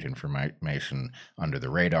exchange information under the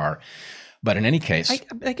radar. But in any case,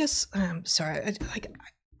 I guess I'm sorry.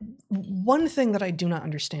 One thing that I do not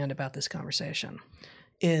understand about this conversation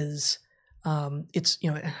is it's,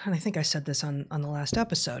 and I think I said this on the last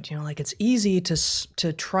episode, it's easy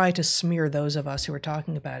to try to smear those of us who are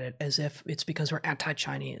talking about it as if it's because we're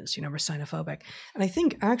anti-Chinese, we're xenophobic. And I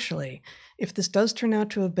think actually, if this does turn out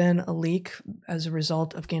to have been a leak as a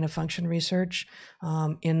result of gain-of-function research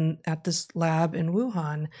at this lab in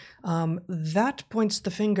Wuhan, that points the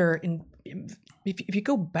finger if you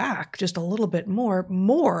go back just a little bit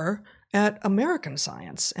more at American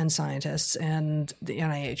science and scientists and the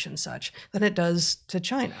NIH and such than it does to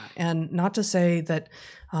China. And not to say that,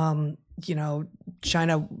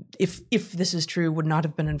 China, if this is true, would not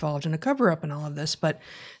have been involved in a cover-up in all of this. But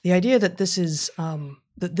the idea that this is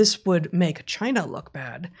that this would make China look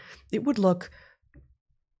bad, it would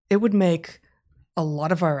make a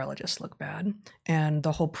lot of virologists look bad, and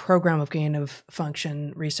the whole program of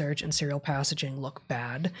gain-of-function research and serial passaging look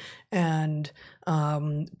bad, and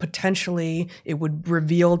potentially it would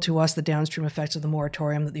reveal to us the downstream effects of the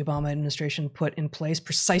moratorium that the Obama administration put in place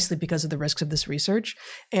precisely because of the risks of this research,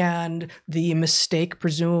 and the mistake,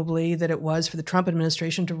 presumably, that it was for the Trump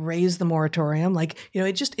administration to raise the moratorium.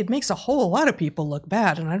 It makes a whole lot of people look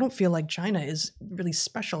bad, and I don't feel like China is really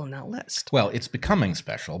special in that list. Well, it's becoming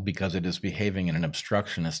special because it is behaving in an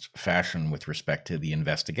obstructionist fashion with respect to the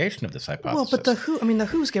investigation of this hypothesis. Well, but the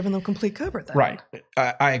WHO's given them complete cover then. Right.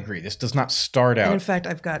 I agree. This does not start out... And in fact,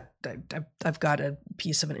 I've got a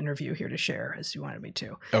piece of an interview here to share, as you wanted me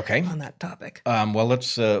to. Okay. On that topic. Well,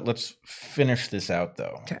 let's finish this out,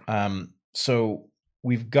 though. Okay. So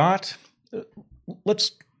we've got...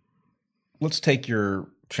 Let's take your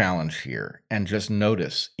challenge here and just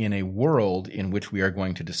notice, in a world in which we are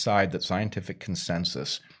going to decide that scientific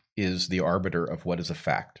consensus is the arbiter of what is a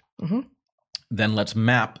fact, then let's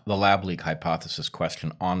map the lab leak hypothesis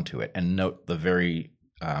question onto it and note the very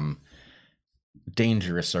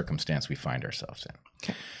dangerous circumstance we find ourselves in.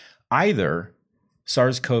 Okay. Either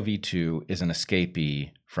SARS-CoV-2 is an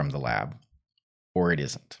escapee from the lab, or it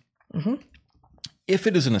isn't. If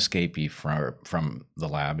it is an escapee from the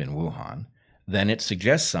lab in Wuhan, then it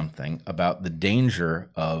suggests something about the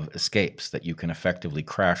danger of escapes, that you can effectively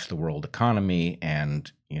crash the world economy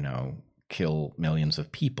and, kill millions of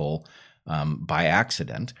people by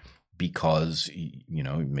accident because,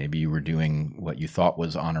 maybe you were doing what you thought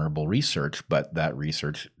was honorable research, but that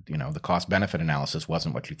research, the cost-benefit analysis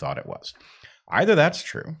wasn't what you thought it was. Either that's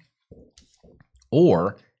true,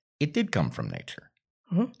 or it did come from nature.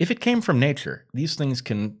 If it came from nature, these things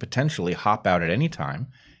can potentially hop out at any time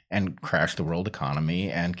and crash the world economy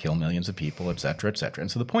and kill millions of people, et cetera, et cetera.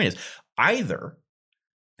 And so the point is,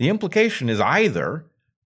 the implication is either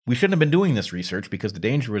we shouldn't have been doing this research because the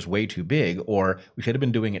danger was way too big, or we should have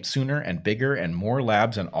been doing it sooner and bigger and more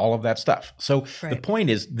labs and all of that stuff. So the point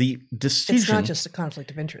is, the decision... It's not just a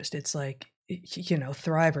conflict of interest. It's like,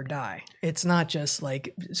 thrive or die. It's not just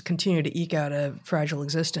like continue to eke out a fragile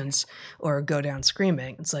existence or go down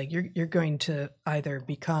screaming. It's like you're going to either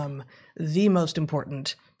become the most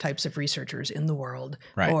important types of researchers in the world,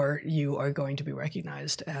 or you are going to be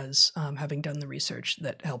recognized as having done the research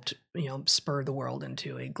that helped spur the world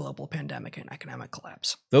into a global pandemic and economic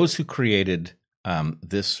collapse. Those who created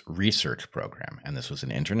this research program, and this was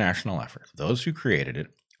an international effort, those who created it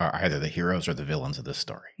are either the heroes or the villains of this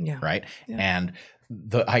story, right? Yeah. And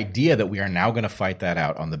the idea that we are now going to fight that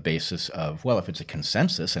out on the basis of, well, if it's a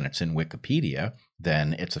consensus and it's in Wikipedia,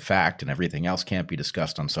 then it's a fact and everything else can't be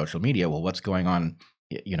discussed on social media. Well, what's going on,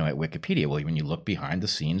 at Wikipedia? Well, when you look behind the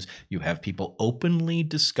scenes, you have people openly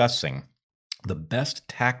discussing the best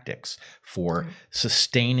tactics for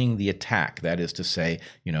sustaining the attack. That is to say,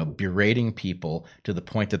 berating people to the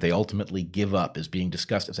point that they ultimately give up is being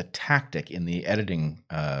discussed as a tactic in the editing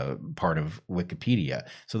part of Wikipedia.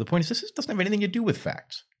 So the point is, this doesn't have anything to do with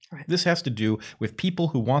facts. Right. This has to do with people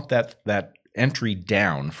who want that entry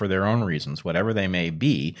down for their own reasons, whatever they may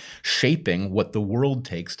be, shaping what the world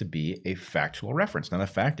takes to be a factual reference. Now, the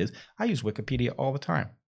fact is, I use Wikipedia all the time.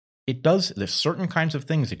 It does. There's certain kinds of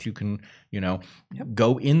things that you can,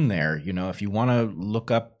 go in there. If you want to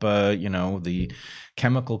look up, the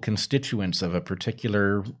chemical constituents of a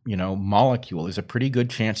particular, molecule, there's a pretty good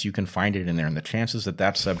chance you can find it in there. And the chances that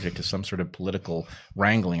that's subject to some sort of political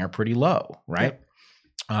wrangling are pretty low, right?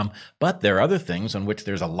 Yep. But there are other things on which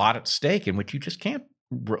there's a lot at stake in which you just can't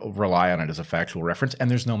rely on it as a factual reference,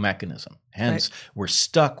 and there's no mechanism. Hence, we're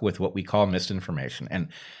stuck with what we call misinformation. And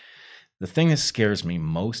the thing that scares me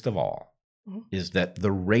most of all is that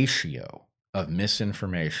the ratio of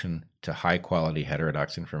misinformation to high-quality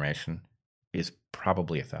heterodox information is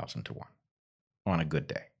probably 1,000 to 1 on a good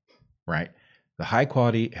day, right? The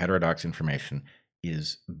high-quality heterodox information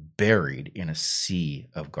is buried in a sea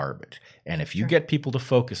of garbage. And if you get people to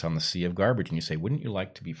focus on the sea of garbage and you say, wouldn't you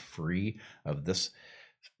like to be free of this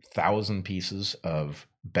 1,000 pieces of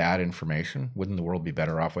bad information? Wouldn't the world be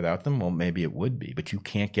better off without them? Well, maybe it would be, but you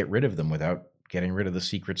can't get rid of them without getting rid of the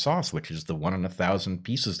secret sauce, which is the 1 in 1,000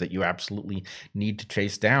 pieces that you absolutely need to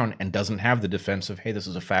chase down and doesn't have the defense of, hey, this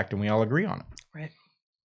is a fact and we all agree on it. Right.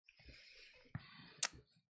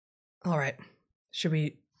 All right. Should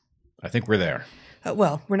we? I think we're there.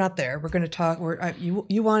 Well, we're not there. We're going to talk.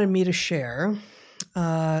 You wanted me to share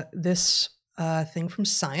this thing from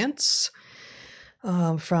Science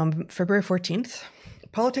from February 14th.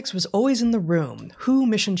 Politics was always in the room. WHO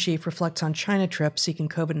mission chief reflects on China trip seeking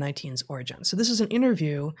COVID-19's origin. So this is an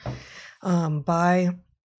interview by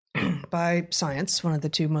Science, one of the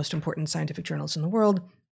two most important scientific journals in the world,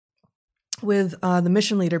 with the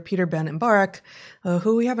mission leader, Peter Ben Mbarak,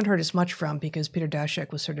 who we haven't heard as much from because Peter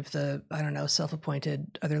Daszak was sort of the,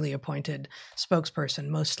 self-appointed, otherly appointed spokesperson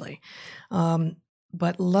mostly.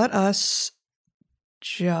 But let us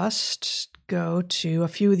just go to a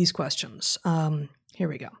few of these questions. Here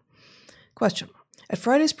we go. Question. At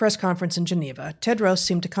Friday's press conference in Geneva, Tedros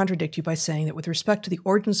seemed to contradict you by saying that with respect to the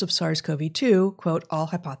origins of SARS-CoV-2, quote, all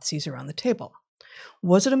hypotheses are on the table.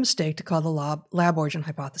 Was it a mistake to call the lab origin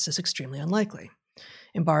hypothesis extremely unlikely?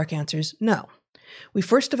 Mbarak answers, no. We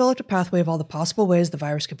first developed a pathway of all the possible ways the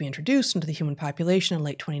virus could be introduced into the human population in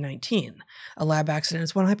late 2019. A lab accident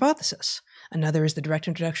is one hypothesis. Another is the direct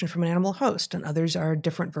introduction from an animal host, and others are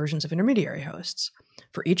different versions of intermediary hosts.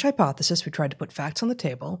 For each hypothesis, we tried to put facts on the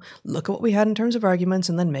table, look at what we had in terms of arguments,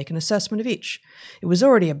 and then make an assessment of each. It was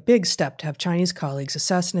already a big step to have Chinese colleagues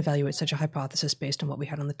assess and evaluate such a hypothesis based on what we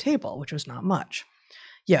had on the table, which was not much.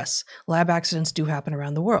 Yes, lab accidents do happen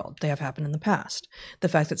around the world. They have happened in the past. The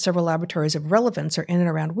fact that several laboratories of relevance are in and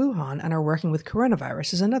around Wuhan and are working with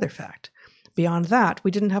coronavirus is another fact. Beyond that,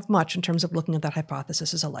 we didn't have much in terms of looking at that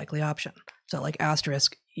hypothesis as a likely option. So like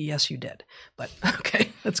asterisk, yes, you did. But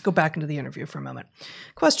okay, let's go back into the interview for a moment.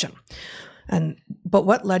 Question. But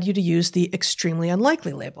what led you to use the extremely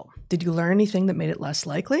unlikely label? Did you learn anything that made it less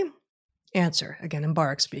likely? Answer. Again,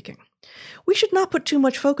 Mbarak speaking. We should not put too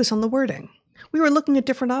much focus on the wording. We were looking at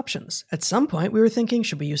different options. At some point, we were thinking,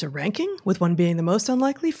 should we use a ranking, with 1 being the most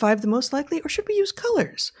unlikely, 5 the most likely, or should we use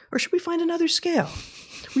colors? Or should we find another scale?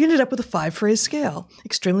 We ended up with a 5-phrase scale.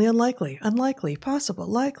 Extremely unlikely, unlikely, possible,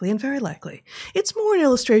 likely, and very likely. It's more an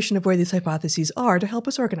illustration of where these hypotheses are to help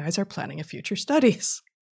us organize our planning of future studies.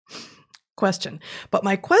 Question. But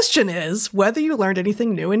my question is whether you learned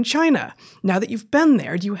anything new in China. Now that you've been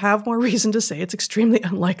there, do you have more reason to say it's extremely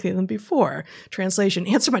unlikely than before? Translation.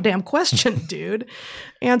 Answer my damn question, dude.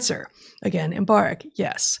 Answer. Again, Mbarak.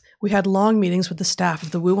 Yes. We had long meetings with the staff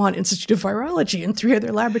of the Wuhan Institute of Virology and 3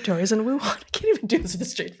 other laboratories in Wuhan. I can't even do this with a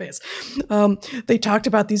straight face. They talked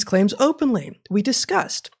about these claims openly. We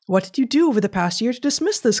discussed. What did you do over the past year to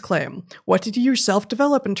dismiss this claim? What did you yourself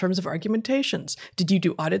develop in terms of argumentations? Did you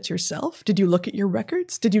do audits yourself? Did you look at your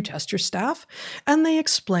records? Did you test your staff? And they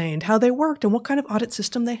explained how they worked and what kind of audit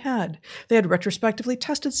system they had. They had retrospectively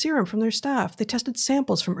tested serum from their staff. They tested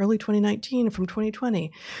samples from early 2019 and from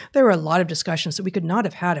 2020. There were a lot of discussions that we could not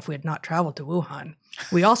have had if we had not traveled to Wuhan.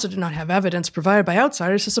 We also did not have evidence provided by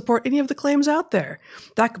outsiders to support any of the claims out there.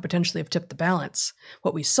 That could potentially have tipped the balance.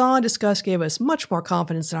 What we saw and discussed gave us much more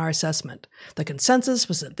confidence in our assessment. The consensus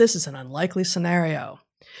was that this is an unlikely scenario.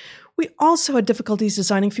 We also had difficulties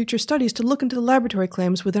designing future studies to look into the laboratory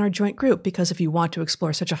claims within our joint group because if you want to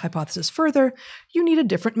explore such a hypothesis further, you need a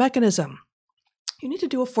different mechanism. You need to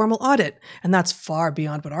do a formal audit, and that's far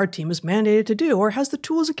beyond what our team is mandated to do or has the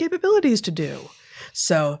tools and capabilities to do.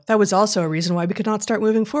 So that was also a reason why we could not start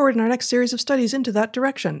moving forward in our next series of studies into that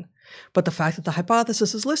direction. But the fact that the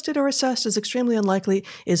hypothesis is listed or assessed as extremely unlikely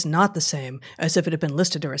is not the same as if it had been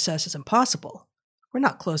listed or assessed as impossible. We're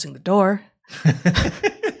not closing the door.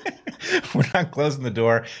 We're not closing the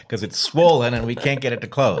door because it's swollen and we can't get it to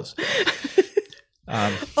close.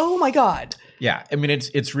 Oh my God. Yeah, I mean,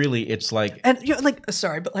 it's really, it's like, and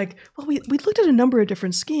sorry, but well, we looked at a number of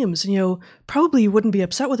different schemes, and probably you wouldn't be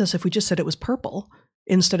upset with us if we just said it was purple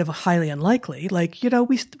instead of a highly unlikely.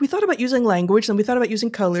 We thought about using language, and we thought about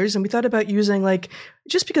using colors, and we thought about using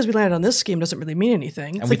just because we landed on this scheme doesn't really mean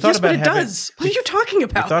anything. And we thought about it does. What are you talking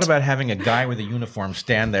about? We thought about having a guy with a uniform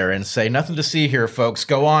stand there and say, "Nothing to see here, folks.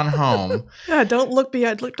 Go on home." Yeah, don't look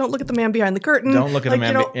at the man behind the curtain. Don't look at the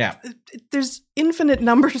man. Yeah, there's infinite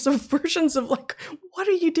numbers of versions of what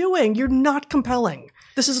are you doing? You're not compelling.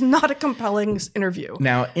 This is not a compelling interview.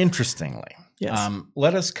 Now, interestingly. Yes.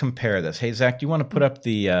 Let us compare this. Hey, Zach, do you want to put up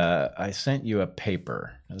I sent you a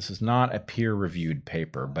paper. Now, this is not a peer-reviewed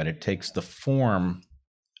paper, but it takes the form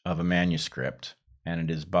of a manuscript, and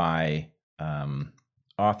it is by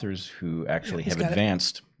authors who actually have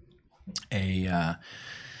advanced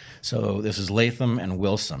so this is Latham and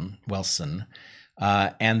Wilson.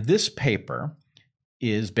 And this paper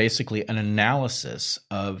is basically an analysis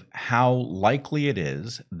of how likely it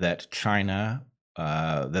is that China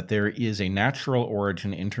that there is a natural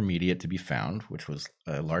origin intermediate to be found, which was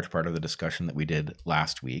a large part of the discussion that we did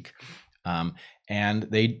last week. And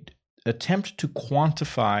they attempt to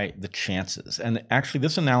quantify the chances. And actually,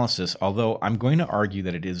 this analysis, although I'm going to argue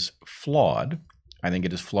that it is flawed, I think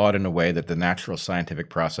it is flawed in a way that the natural scientific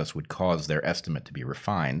process would cause their estimate to be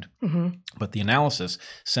refined. Mm-hmm. But the analysis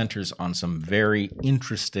centers on some very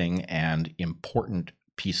interesting and important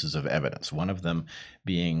pieces of evidence, one of them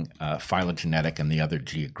being phylogenetic and the other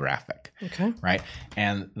geographic. Okay. Right?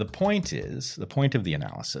 And the point of the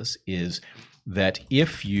analysis is that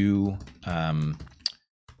if you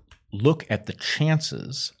look at the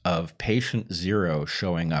chances of patient 0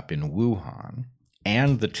 showing up in Wuhan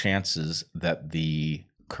and the chances that the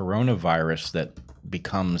coronavirus that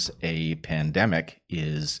becomes a pandemic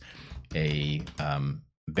is a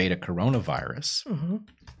beta coronavirus, mm-hmm.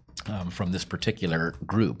 From this particular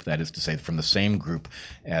group, that is to say, from the same group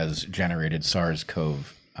as generated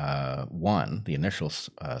SARS-CoV-1, the initial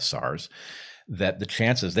SARS, that the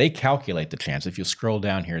chances, they calculate the chance. If you scroll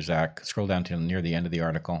down here, Zach, scroll down to near the end of the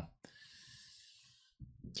article.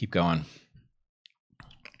 Keep going.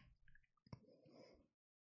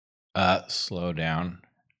 Slow down.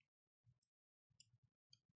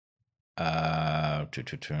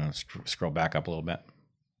 Scroll back up a little bit.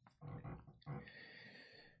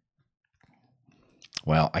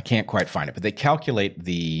 Well, I can't quite find it, but they calculate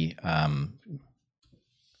the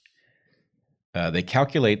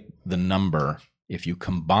number if you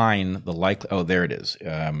combine the likely. Oh, there it is.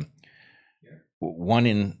 1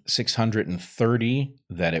 in 630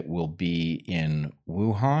 that it will be in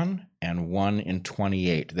Wuhan, and 1 in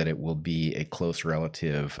 28 that it will be a close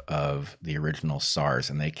relative of the original SARS.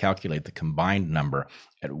 And they calculate the combined number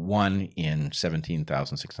at 1 in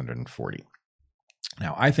 17,640.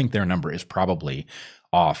 Now, I think their number is probably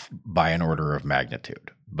off by an order of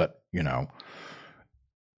magnitude, but,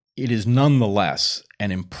 it is nonetheless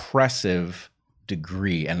an impressive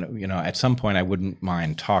degree. And, at some point I wouldn't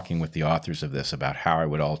mind talking with the authors of this about how I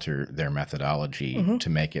would alter their methodology mm-hmm. to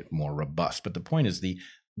make it more robust. But the point is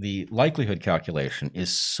the likelihood calculation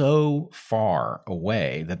is so far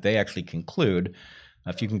away that they actually conclude,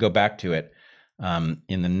 if you can go back to it,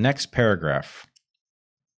 in the next paragraph.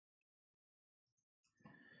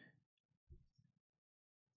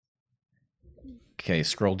 Okay,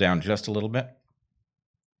 scroll down just a little bit.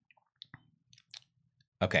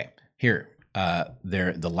 Okay, here.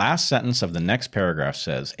 The last sentence of the next paragraph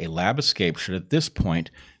says, a lab escape should at this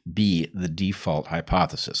point be the default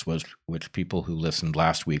hypothesis, which people who listened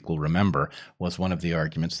last week will remember was one of the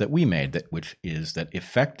arguments that we made, which is that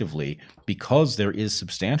effectively, because there is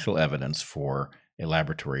substantial evidence for a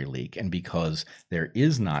laboratory leak and because there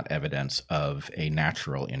is not evidence of a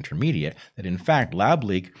natural intermediate, that in fact lab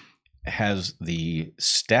leak has the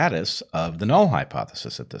status of the null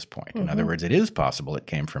hypothesis at this point. Mm-hmm. In other words, it is possible it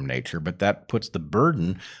came from nature, but that puts the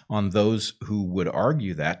burden on those who would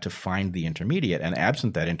argue that to find the intermediate. And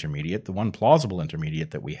absent that intermediate, the one plausible intermediate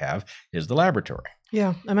that we have is the laboratory.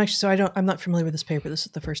 Yeah, I'm not familiar with this paper. This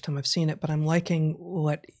is the first time I've seen it, but I'm liking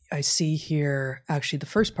what I see here. Actually, the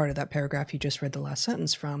first part of that paragraph you just read the last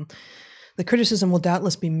sentence from. The criticism will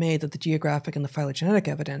doubtless be made that the geographic and the phylogenetic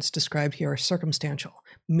evidence described here are circumstantial,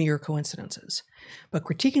 mere coincidences. But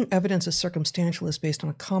critiquing evidence as circumstantial is based on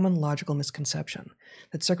a common logical misconception,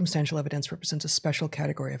 that circumstantial evidence represents a special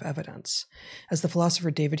category of evidence. As the philosopher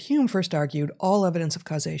David Hume first argued, all evidence of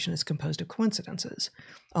causation is composed of coincidences.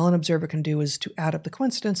 All an observer can do is to add up the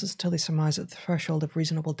coincidences until they surmise that the threshold of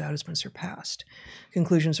reasonable doubt has been surpassed.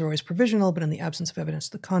 Conclusions are always provisional, but in the absence of evidence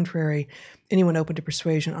to the contrary, anyone open to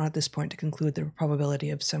persuasion ought at this point to conclude that the probability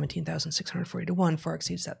of 17,640 to 1 far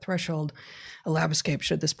exceeds that threshold. A lab escape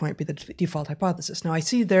should at this point be the default hypothesis. Now, I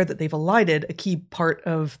see there that they've elided a key part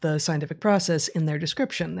of the scientific process in their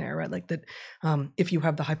description there, right? Like that if you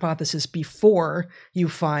have the hypothesis before you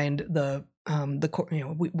find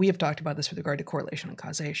we have talked about this with regard to correlation and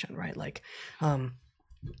causation, right? Like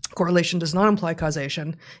correlation does not imply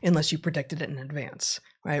causation unless you predicted it in advance,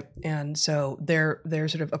 right? And so their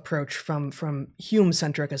sort of approach from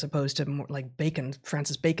Hume-centric as opposed to more like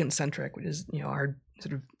Francis Bacon-centric, which is our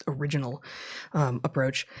sort of original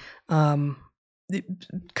approach,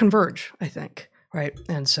 converge, I think, right?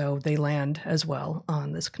 And so they land as well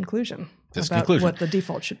on this conclusion. What the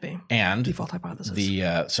default should be, and default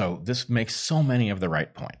hypothesis. So this makes so many of the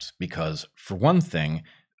right points because, for one thing,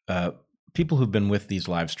 people who've been with these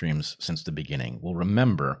live streams since the beginning will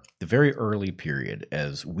remember the very early period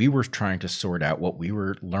as we were trying to sort out what we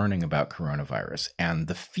were learning about coronavirus, and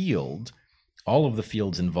the field, all of the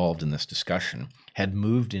fields involved in this discussion, had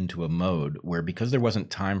moved into a mode where, because there wasn't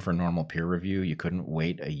time for normal peer review, you couldn't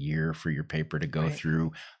wait a year for your paper to go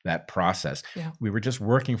through that process. Yeah. We were just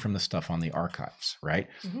working from the stuff on the archives, right?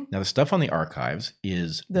 Mm-hmm. Now, the stuff on the archives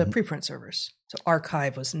is the preprint servers. So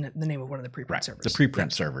archive was the name of one of the preprint servers. The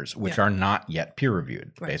preprint servers, which are not yet peer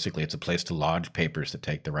reviewed. Right. Basically, it's a place to lodge papers that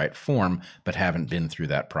take the right form, but haven't been through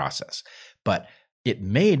that process. But it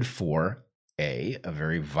made for a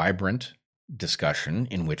very vibrant discussion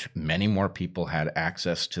in which many more people had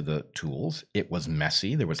access to the tools. It was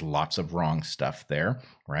messy. There was lots of wrong stuff there,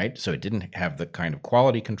 right? So it didn't have the kind of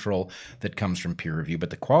quality control that comes from peer review, but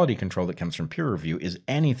the quality control that comes from peer review is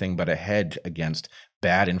anything but a hedge against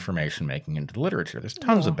bad information making into the literature. There's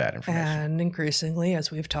tons of bad information. And increasingly, as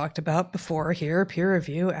we've talked about before here, peer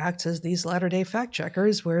review acts as these latter-day fact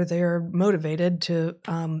checkers where they're motivated to,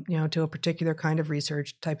 to a particular kind of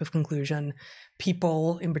research type of conclusion,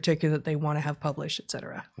 people in particular that they want to have published, et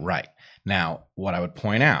cetera. Right. Now, what I would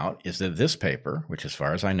point out is that this paper, which as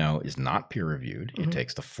far as I know is not peer reviewed, it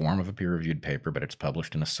takes the form of a peer reviewed paper, but it's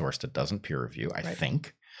published in a source that doesn't peer review, I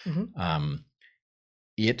think. Mm-hmm.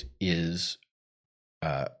 It is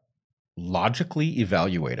logically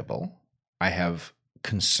evaluatable. I have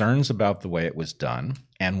concerns about the way it was done,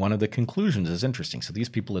 and one of the conclusions is interesting. So these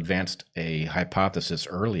people advanced a hypothesis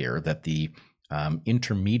earlier that the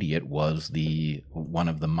intermediate was one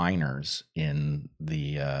of the miners in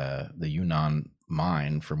the Yunnan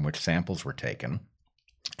mine from which samples were taken,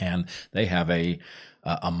 and they have a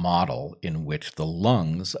model in which the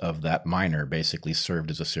lungs of that miner basically served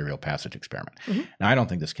as a serial passage experiment. Mm-hmm. Now, I don't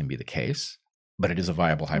think this can be the case, but it is a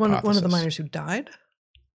viable hypothesis. One of the miners who died?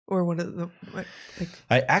 Or one of the...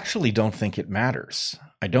 I actually don't think it matters.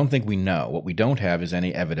 I don't think we know. What we don't have is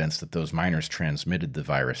any evidence that those miners transmitted the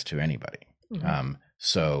virus to anybody. Mm-hmm.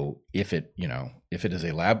 So if it is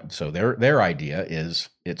a lab... So their idea is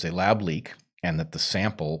it's a lab leak and that the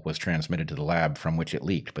sample was transmitted to the lab from which it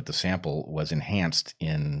leaked, but the sample was enhanced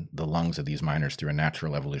in the lungs of these miners through a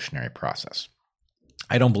natural evolutionary process.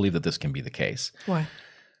 I don't believe that this can be the case. Why?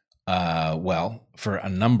 Well, for a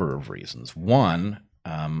number of reasons. One,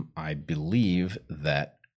 I believe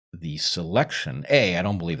that the selection, I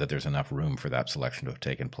don't believe that there's enough room for that selection to have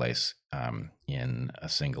taken place in a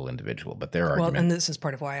single individual. But their argument... Well, and this is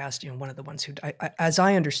part of why I asked one of the ones who, as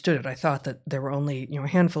I understood it, I thought that there were only a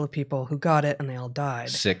handful of people who got it and they all died.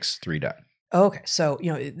 3 died. Okay, so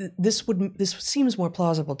this seems more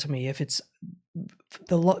plausible to me if it's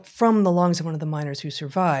from the lungs of one of the miners who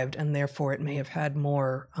survived, and therefore it may have had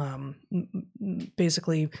more,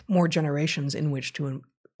 basically more generations in which to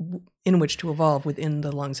evolve within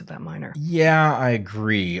the lungs of that miner. Yeah, I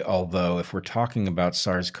agree. Although if we're talking about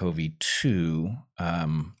SARS-CoV-2,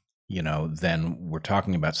 then we're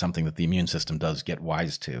talking about something that the immune system does get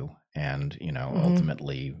wise to, and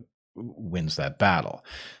ultimately wins that battle.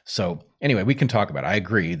 So anyway, we can talk about it. I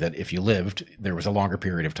agree that if you lived, there was a longer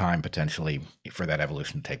period of time potentially for that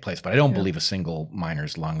evolution to take place. But I don't believe a single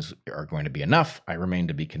miner's lungs are going to be enough. I remain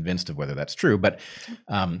to be convinced of whether that's true. But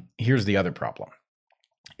here's the other problem,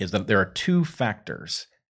 is that there are 2 factors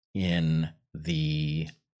in the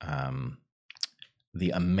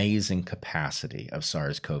amazing capacity of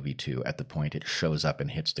SARS-CoV-2 at the point it shows up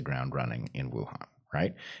and hits the ground running in Wuhan.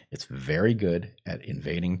 right? It's very good at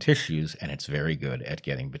invading tissues, and it's very good at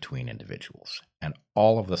getting between individuals. And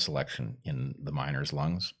all of the selection in the miner's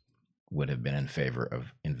lungs would have been in favor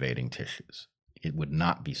of invading tissues. It would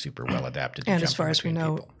not be super well adapted to and jumping as far as we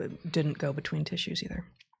know, people. it didn't go between tissues either.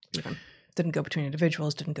 Even. Didn't go between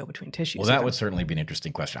individuals, didn't go between tissues. Well, that would certainly be an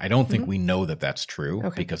interesting question. I don't think we know that that's true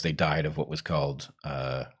because they died of what was called,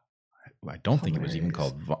 I don't think it was even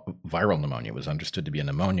called viral pneumonia. It was understood to be a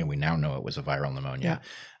pneumonia. We now know it was a viral pneumonia.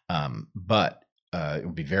 But it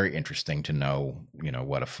would be very interesting to know,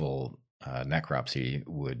 what a full necropsy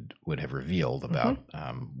would have revealed about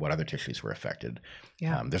what other tissues were affected.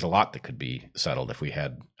 There's a lot that could be settled if we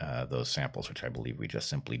had those samples, which I believe we just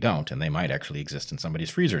simply don't, and they might actually exist in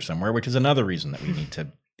somebody's freezer somewhere, which is another reason that we need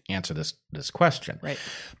to answer this question. Right.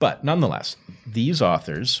 But nonetheless, these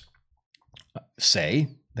authors say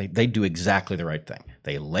they do exactly the right thing.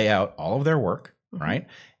 They lay out all of their work, right?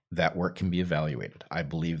 That work can be evaluated. I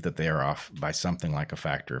believe that they are off by something like a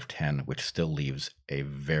factor of 10, which still leaves a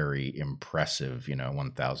very impressive,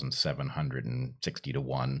 1,760 to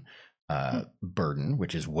 1 burden,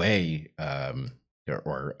 which is way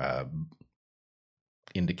or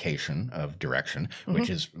indication of direction, which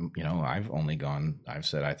is, I've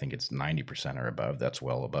said I think it's 90% or above. That's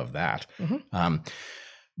well above that.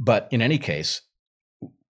 But in any case,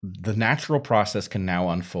 the natural process can now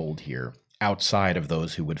unfold here outside of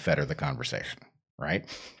those who would fetter the conversation, right?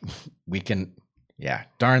 We can,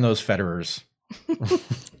 darn those fetterers.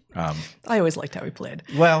 I always liked how he played.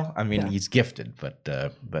 Well, I mean, he's gifted,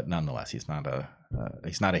 but nonetheless, he's not a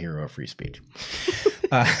hero of free speech.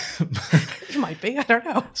 He might be. I don't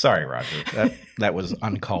know. Sorry, Roger. That was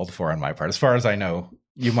uncalled for on my part. As far as I know,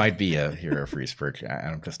 you might be a hero of free speech.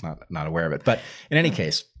 I'm just not aware of it. But in any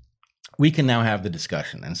case, we can now have the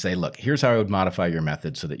discussion and say, look, here's how I would modify your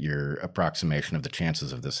method so that your approximation of the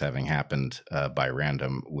chances of this having happened by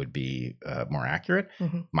random would be more accurate.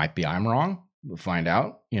 Might be I'm wrong. We'll find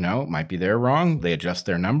out. Might be they're wrong. They adjust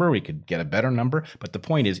their number. We could get a better number. But the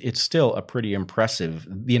point is, it's still a pretty impressive.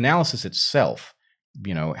 The analysis itself,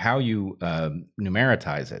 how you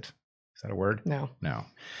numeritize it. Is that a word? No.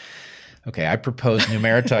 Okay, I propose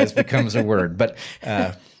numeritize becomes a word, but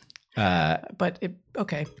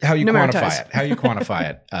okay. How you quantify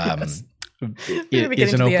it Yes.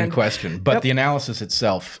 is an open question. But the analysis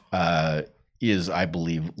itself is, I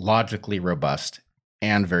believe, logically robust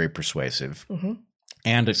and very persuasive.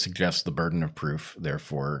 And it suggests the burden of proof.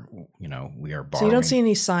 Therefore, we are borrowing. So you don't see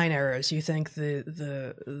any sign errors. You think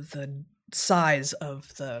the size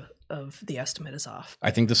of the estimate is off.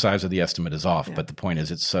 I think the size of the estimate is off, but the point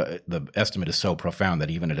is, it's the estimate is so profound that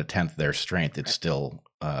even at a tenth their strength, it's still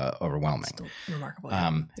overwhelming. Still remarkable.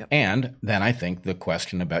 And then I think the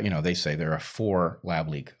question about, they say there are 4 lab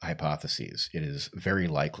leak hypotheses. It is very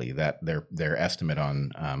likely that their estimate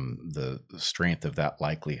on the strength of that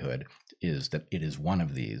likelihood is that it is one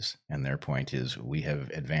of these, and their point is we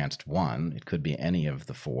have advanced one. It could be any of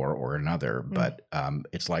the 4 or another, but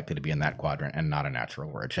it's likely to be in that quadrant and not a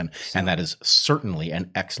natural origin. And that is certainly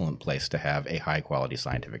an excellent place to have a high-quality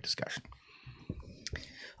scientific discussion.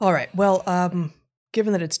 All right. Well,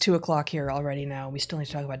 given that it's 2:00 here already now, we still need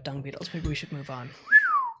to talk about dung beetles. Maybe we should move on.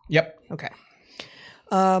 Yep. Okay.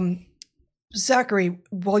 Zachary,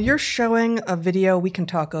 while you're showing a video, we can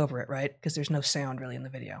talk over it, right? Because there's no sound really in the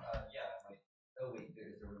video.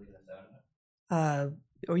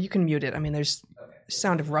 Or you can mute it. I mean, there's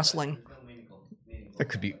sound of rustling. There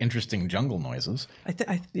could be interesting jungle noises. I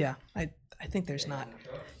think there's not.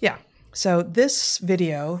 Yeah. So this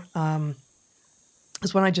video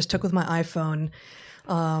is one I just took with my iPhone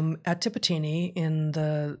at Tipitini in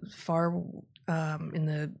the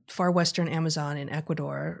far western Amazon in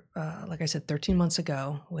Ecuador. Like I said, 13 months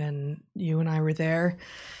ago, when you and I were there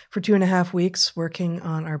for 2.5 weeks working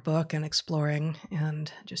on our book and exploring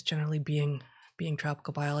and just generally being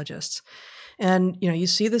tropical biologists. And, you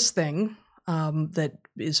see this thing that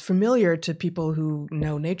is familiar to people who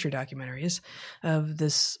know nature documentaries of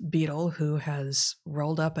this beetle who has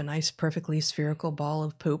rolled up a nice, perfectly spherical ball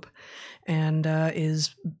of poop and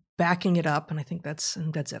is backing it up. And I think that's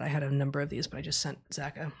it. I had a number of these, but I just sent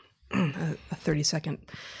Zach a 30-second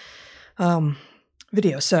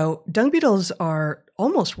video. So dung beetles are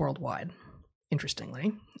almost worldwide,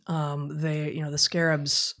 interestingly. The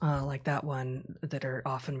scarabs like that one that are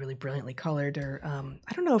often really brilliantly colored are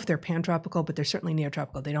I don't know if they're pantropical, but they're certainly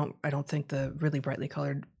neotropical. I don't think the really brightly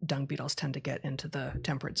colored dung beetles tend to get into the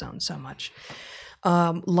temperate zone so much.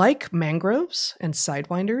 Like mangroves and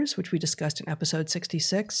sidewinders, which we discussed in episode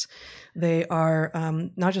 66, they are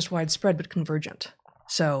not just widespread but convergent.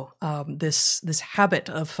 So this habit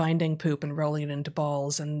of finding poop and rolling it into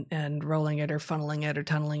balls and rolling it or funneling it or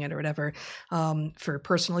tunneling it or whatever for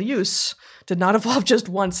personal use did not evolve just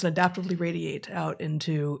once and adaptively radiate out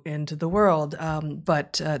into the world.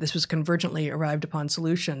 But this was a convergently arrived upon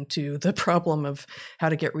solution to the problem of how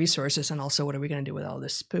to get resources and also what are we going to do with all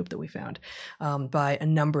this poop that we found by a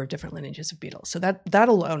number of different lineages of beetles. So that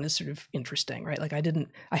alone is sort of interesting, right? Like I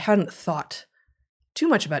hadn't thought too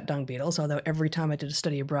much about dung beetles, although every time I did a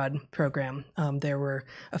study abroad program, there were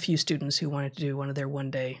a few students who wanted to do one of their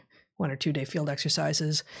 1 or 2 day field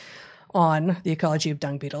exercises on the ecology of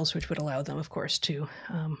dung beetles, which would allow them, of course, to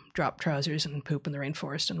drop trousers and poop in the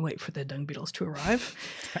rainforest and wait for the dung beetles to arrive.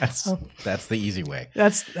 That's the easy way.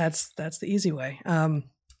 That's the easy way.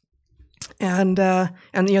 And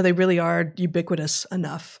they really are ubiquitous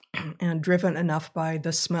enough and driven enough by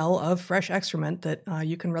the smell of fresh excrement that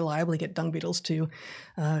you can reliably get dung beetles to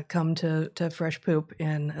come to fresh poop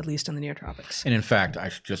at least in the neotropics. And in fact, I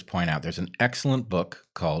should just point out there's an excellent book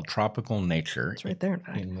called Tropical Nature. It's right there, in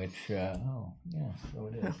fact. In which, so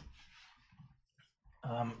it is.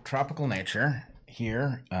 Yeah. Tropical Nature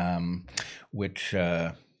here, which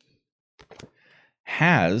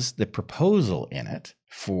has the proposal in it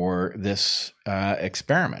for this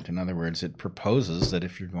experiment. In other words, it proposes that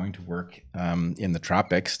if you're going to work in the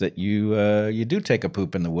tropics, that you do take a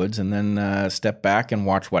poop in the woods and then step back and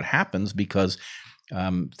watch what happens, because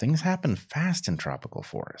things happen fast in tropical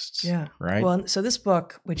forests. Yeah. Right. Well, so this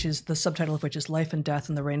book, which is the subtitle of which is Life and Death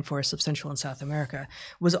in the Rainforests of Central and South America,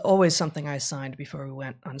 was always something I signed before we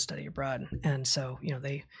went on study abroad. And so,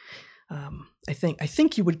 they I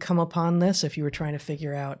think you would come upon this if you were trying to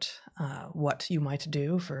figure out what you might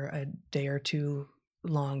do for a day or two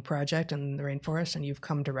long project in the rainforest, and you've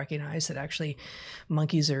come to recognize that actually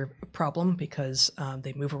monkeys are a problem because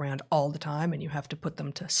they move around all the time, and you have to put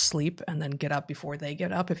them to sleep and then get up before they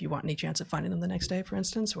get up if you want any chance of finding them the next day, for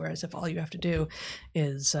instance. Whereas if all you have to do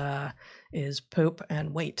is poop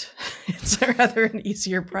and wait, it's rather an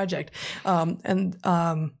easier project.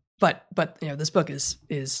 But this book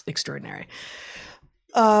is extraordinary.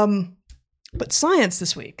 But science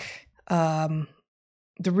this week.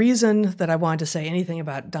 The reason that I wanted to say anything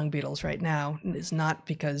about dung beetles right now is not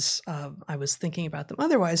because I was thinking about them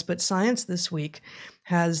otherwise, but Science this week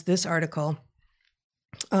has this article.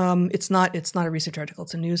 It's not a research article;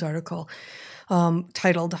 it's a news article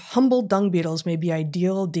titled "Humble Dung Beetles May Be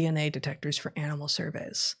Ideal DNA Detectors for Animal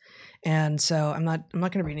Surveys." And so I'm not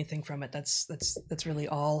going to read anything from it. That's really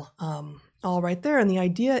all right there. And the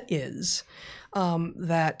idea is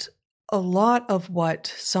that a lot of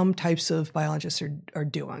what some types of biologists are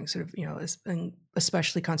doing, sort of, and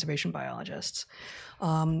especially conservation biologists,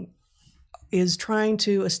 is trying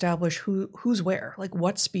to establish who's where, like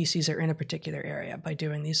what species are in a particular area by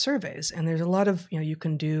doing these surveys. And there's a lot of, you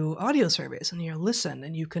can do audio surveys and, listen,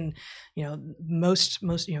 and you can, most,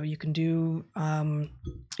 you can do,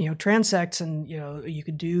 transects, and, you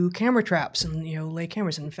could do camera traps and, lay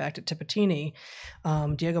cameras. And in fact, at Tipitini,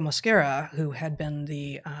 Diego Mosquera, who had been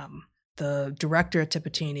the director at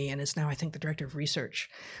Tipitini and is now, I think, the director of research,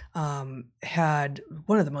 had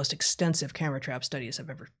one of the most extensive camera trap studies I've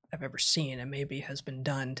ever seen, and maybe has been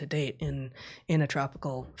done to date in a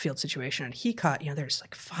tropical field situation. And he caught, there's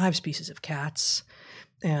like 5 species of cats,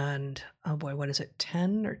 and oh boy, what is it,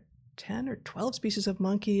 10 or 12 species of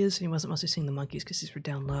monkeys. He wasn't mostly seeing the monkeys because these were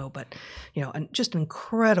down low, but and just an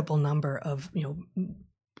incredible number of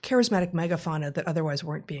charismatic megafauna that otherwise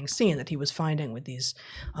weren't being seen, that he was finding with these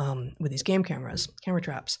camera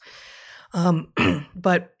traps.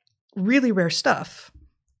 But really rare stuff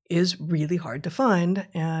is really hard to find,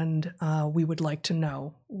 and we would like to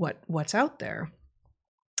know what's out there.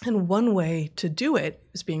 And one way to do it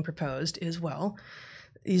is being proposed is, well,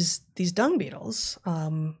 these dung beetles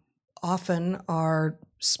often are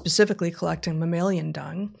specifically collecting mammalian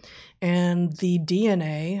dung, and the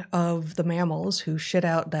DNA of the mammals who shit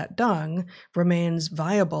out that dung remains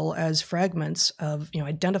viable as fragments of,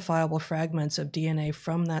 identifiable fragments of DNA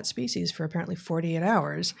from that species for apparently 48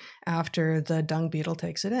 hours after the dung beetle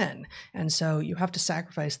takes it in. And so you have to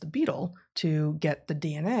sacrifice the beetle to get the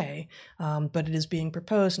DNA, but it is being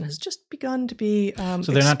proposed and has just begun to be...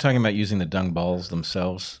 So they're not talking about using the dung balls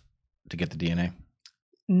themselves to get the DNA?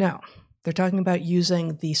 No. They're talking about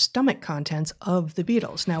using the stomach contents of the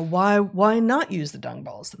beetles. Now, why not use the dung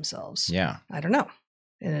balls themselves? Yeah. I don't know.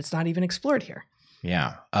 And it's not even explored here.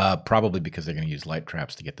 Yeah. Probably because they're going to use light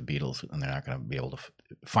traps to get the beetles, and they're not going to be able to...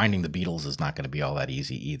 Finding the beetles is not going to be all that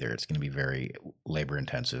easy either. It's going to be very labor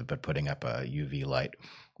intensive, but putting up a UV light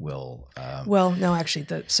will... Well, no, actually,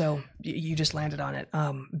 so you just landed on it.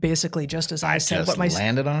 Basically, just as I said...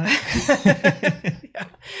 landed on it?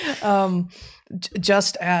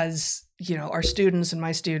 Just as, our students and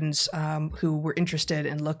my students who were interested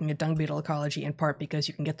in looking at dung beetle ecology in part because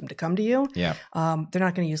you can get them to come to you. Yeah. They're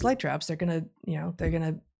not going to use light traps. They're going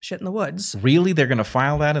to shit in the woods. Really? They're going to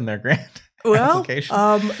file that in their grant application?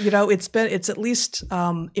 It's at least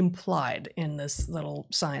implied in this little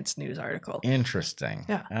Science News article. Interesting.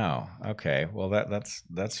 Yeah. Oh, okay. Well,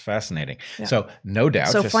 that's fascinating. Yeah. So no doubt.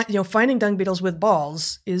 So finding dung beetles with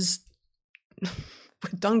balls is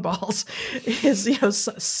with dung balls is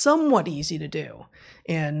somewhat easy to do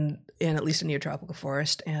in at least a neotropical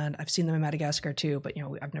forest, and I've seen them in Madagascar too. But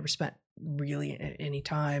I've never spent really any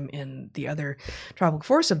time in the other tropical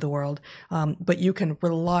forests of the world. But you can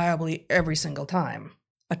reliably every single time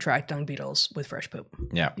attract dung beetles with fresh poop.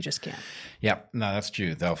 Yeah, you just can't. Yeah, no, that's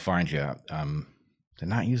true. They'll find you. They're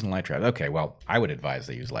not using light traps. Okay, well, I would advise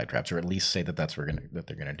they use light traps, or at least say that that's what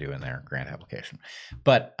they're gonna do in their grant application.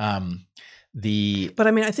 But But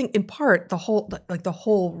I mean, I think in part the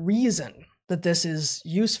whole reason that this is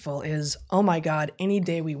useful is, oh my God, any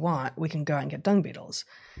day we want, we can go out and get dung beetles.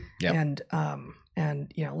 Yep.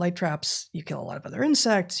 And light traps, you kill a lot of other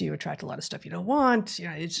insects, you attract a lot of stuff you don't want.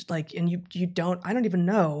 It's like, and you don't. I don't even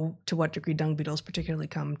know to what degree dung beetles particularly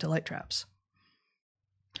come to light traps.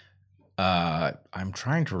 I'm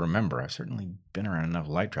trying to remember. I've certainly been around enough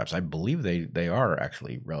light traps. I believe they are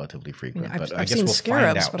actually relatively frequent. But I guess seen we'll scarabs,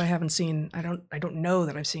 find out. But I haven't seen. I don't know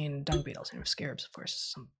that I've seen dung beetles. Scarabs, of course,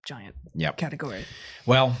 is some giant category.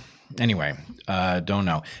 Well, anyway, don't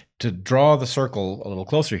know. To draw the circle a little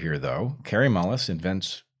closer here, though, Carrie Mullis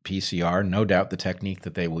invents PCR. No doubt the technique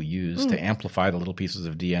that they will use to amplify the little pieces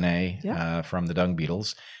of DNA from the dung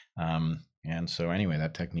beetles. And so anyway,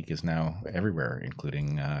 that technique is now everywhere,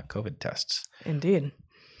 including COVID tests. Indeed.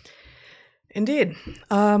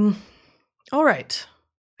 All right.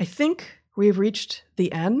 I think we've reached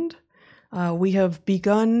the end. We have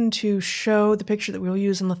begun to show the picture that we'll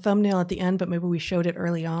use in the thumbnail at the end, but maybe we showed it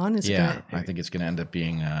early on. I think it's going to end up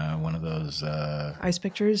being one of those... ice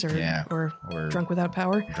pictures or Drunk Without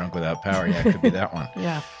Power? Drunk Without Power, yeah, it could be that one.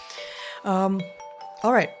 Yeah.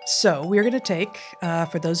 All right, so we're going to take,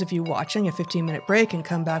 for those of you watching, a 15-minute break and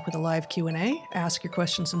come back with a live Q&A. Ask your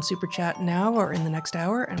questions in Super Chat now or in the next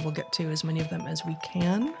hour, and we'll get to as many of them as we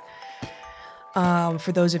can.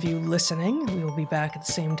 For those of you listening, we will be back at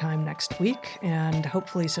the same time next week, and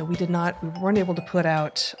hopefully, we weren't able to put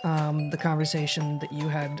out the conversation that you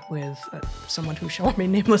had with someone who shall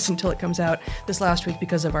remain nameless until it comes out this last week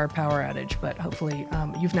because of our power outage, but hopefully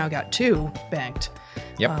you've now got 2 banked.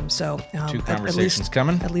 Yep. Two conversations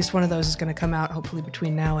coming. At least one of those is going to come out hopefully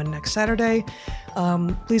between now and next Saturday.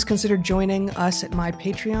 Please consider joining us at my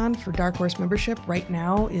Patreon for Dark Horse membership. Right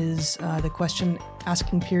now is the question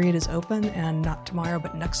asking period is open, and not tomorrow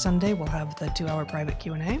but next Sunday we'll have the 2-hour private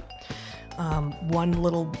Q&A. One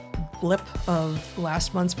little blip of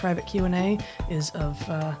last month's private Q&A is of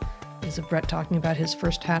Bret talking about his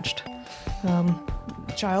first hatched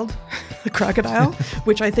child, the crocodile,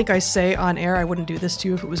 which I think I say on air. I wouldn't do this to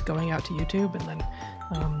you if it was going out to YouTube, and then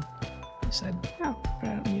he said, put it out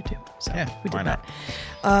on YouTube. So we did that.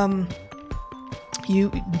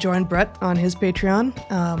 You join Bret on his Patreon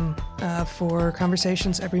for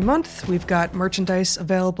conversations every month. We've got merchandise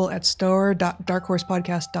available at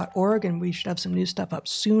store.darkhorsepodcast.org, and we should have some new stuff up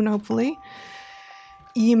soon, hopefully.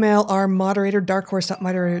 Email our moderator,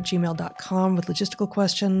 darkhorse.moderator@gmail.com, with logistical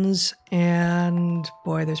questions. And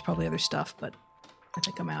boy, there's probably other stuff, but I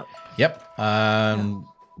think I'm out. Yep.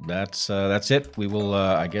 That's it. We will,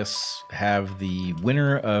 I guess, have the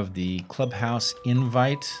winner of the Clubhouse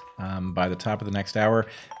invite by the top of the next hour.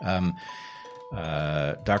 Dr.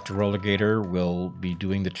 Rollergator will be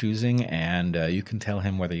doing the choosing, and you can tell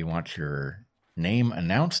him whether you want your name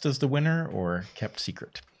announced as the winner or kept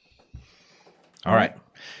secret. All right.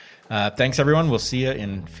 Thanks, everyone. We'll see you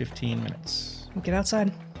in 15 minutes. Get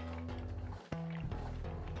outside.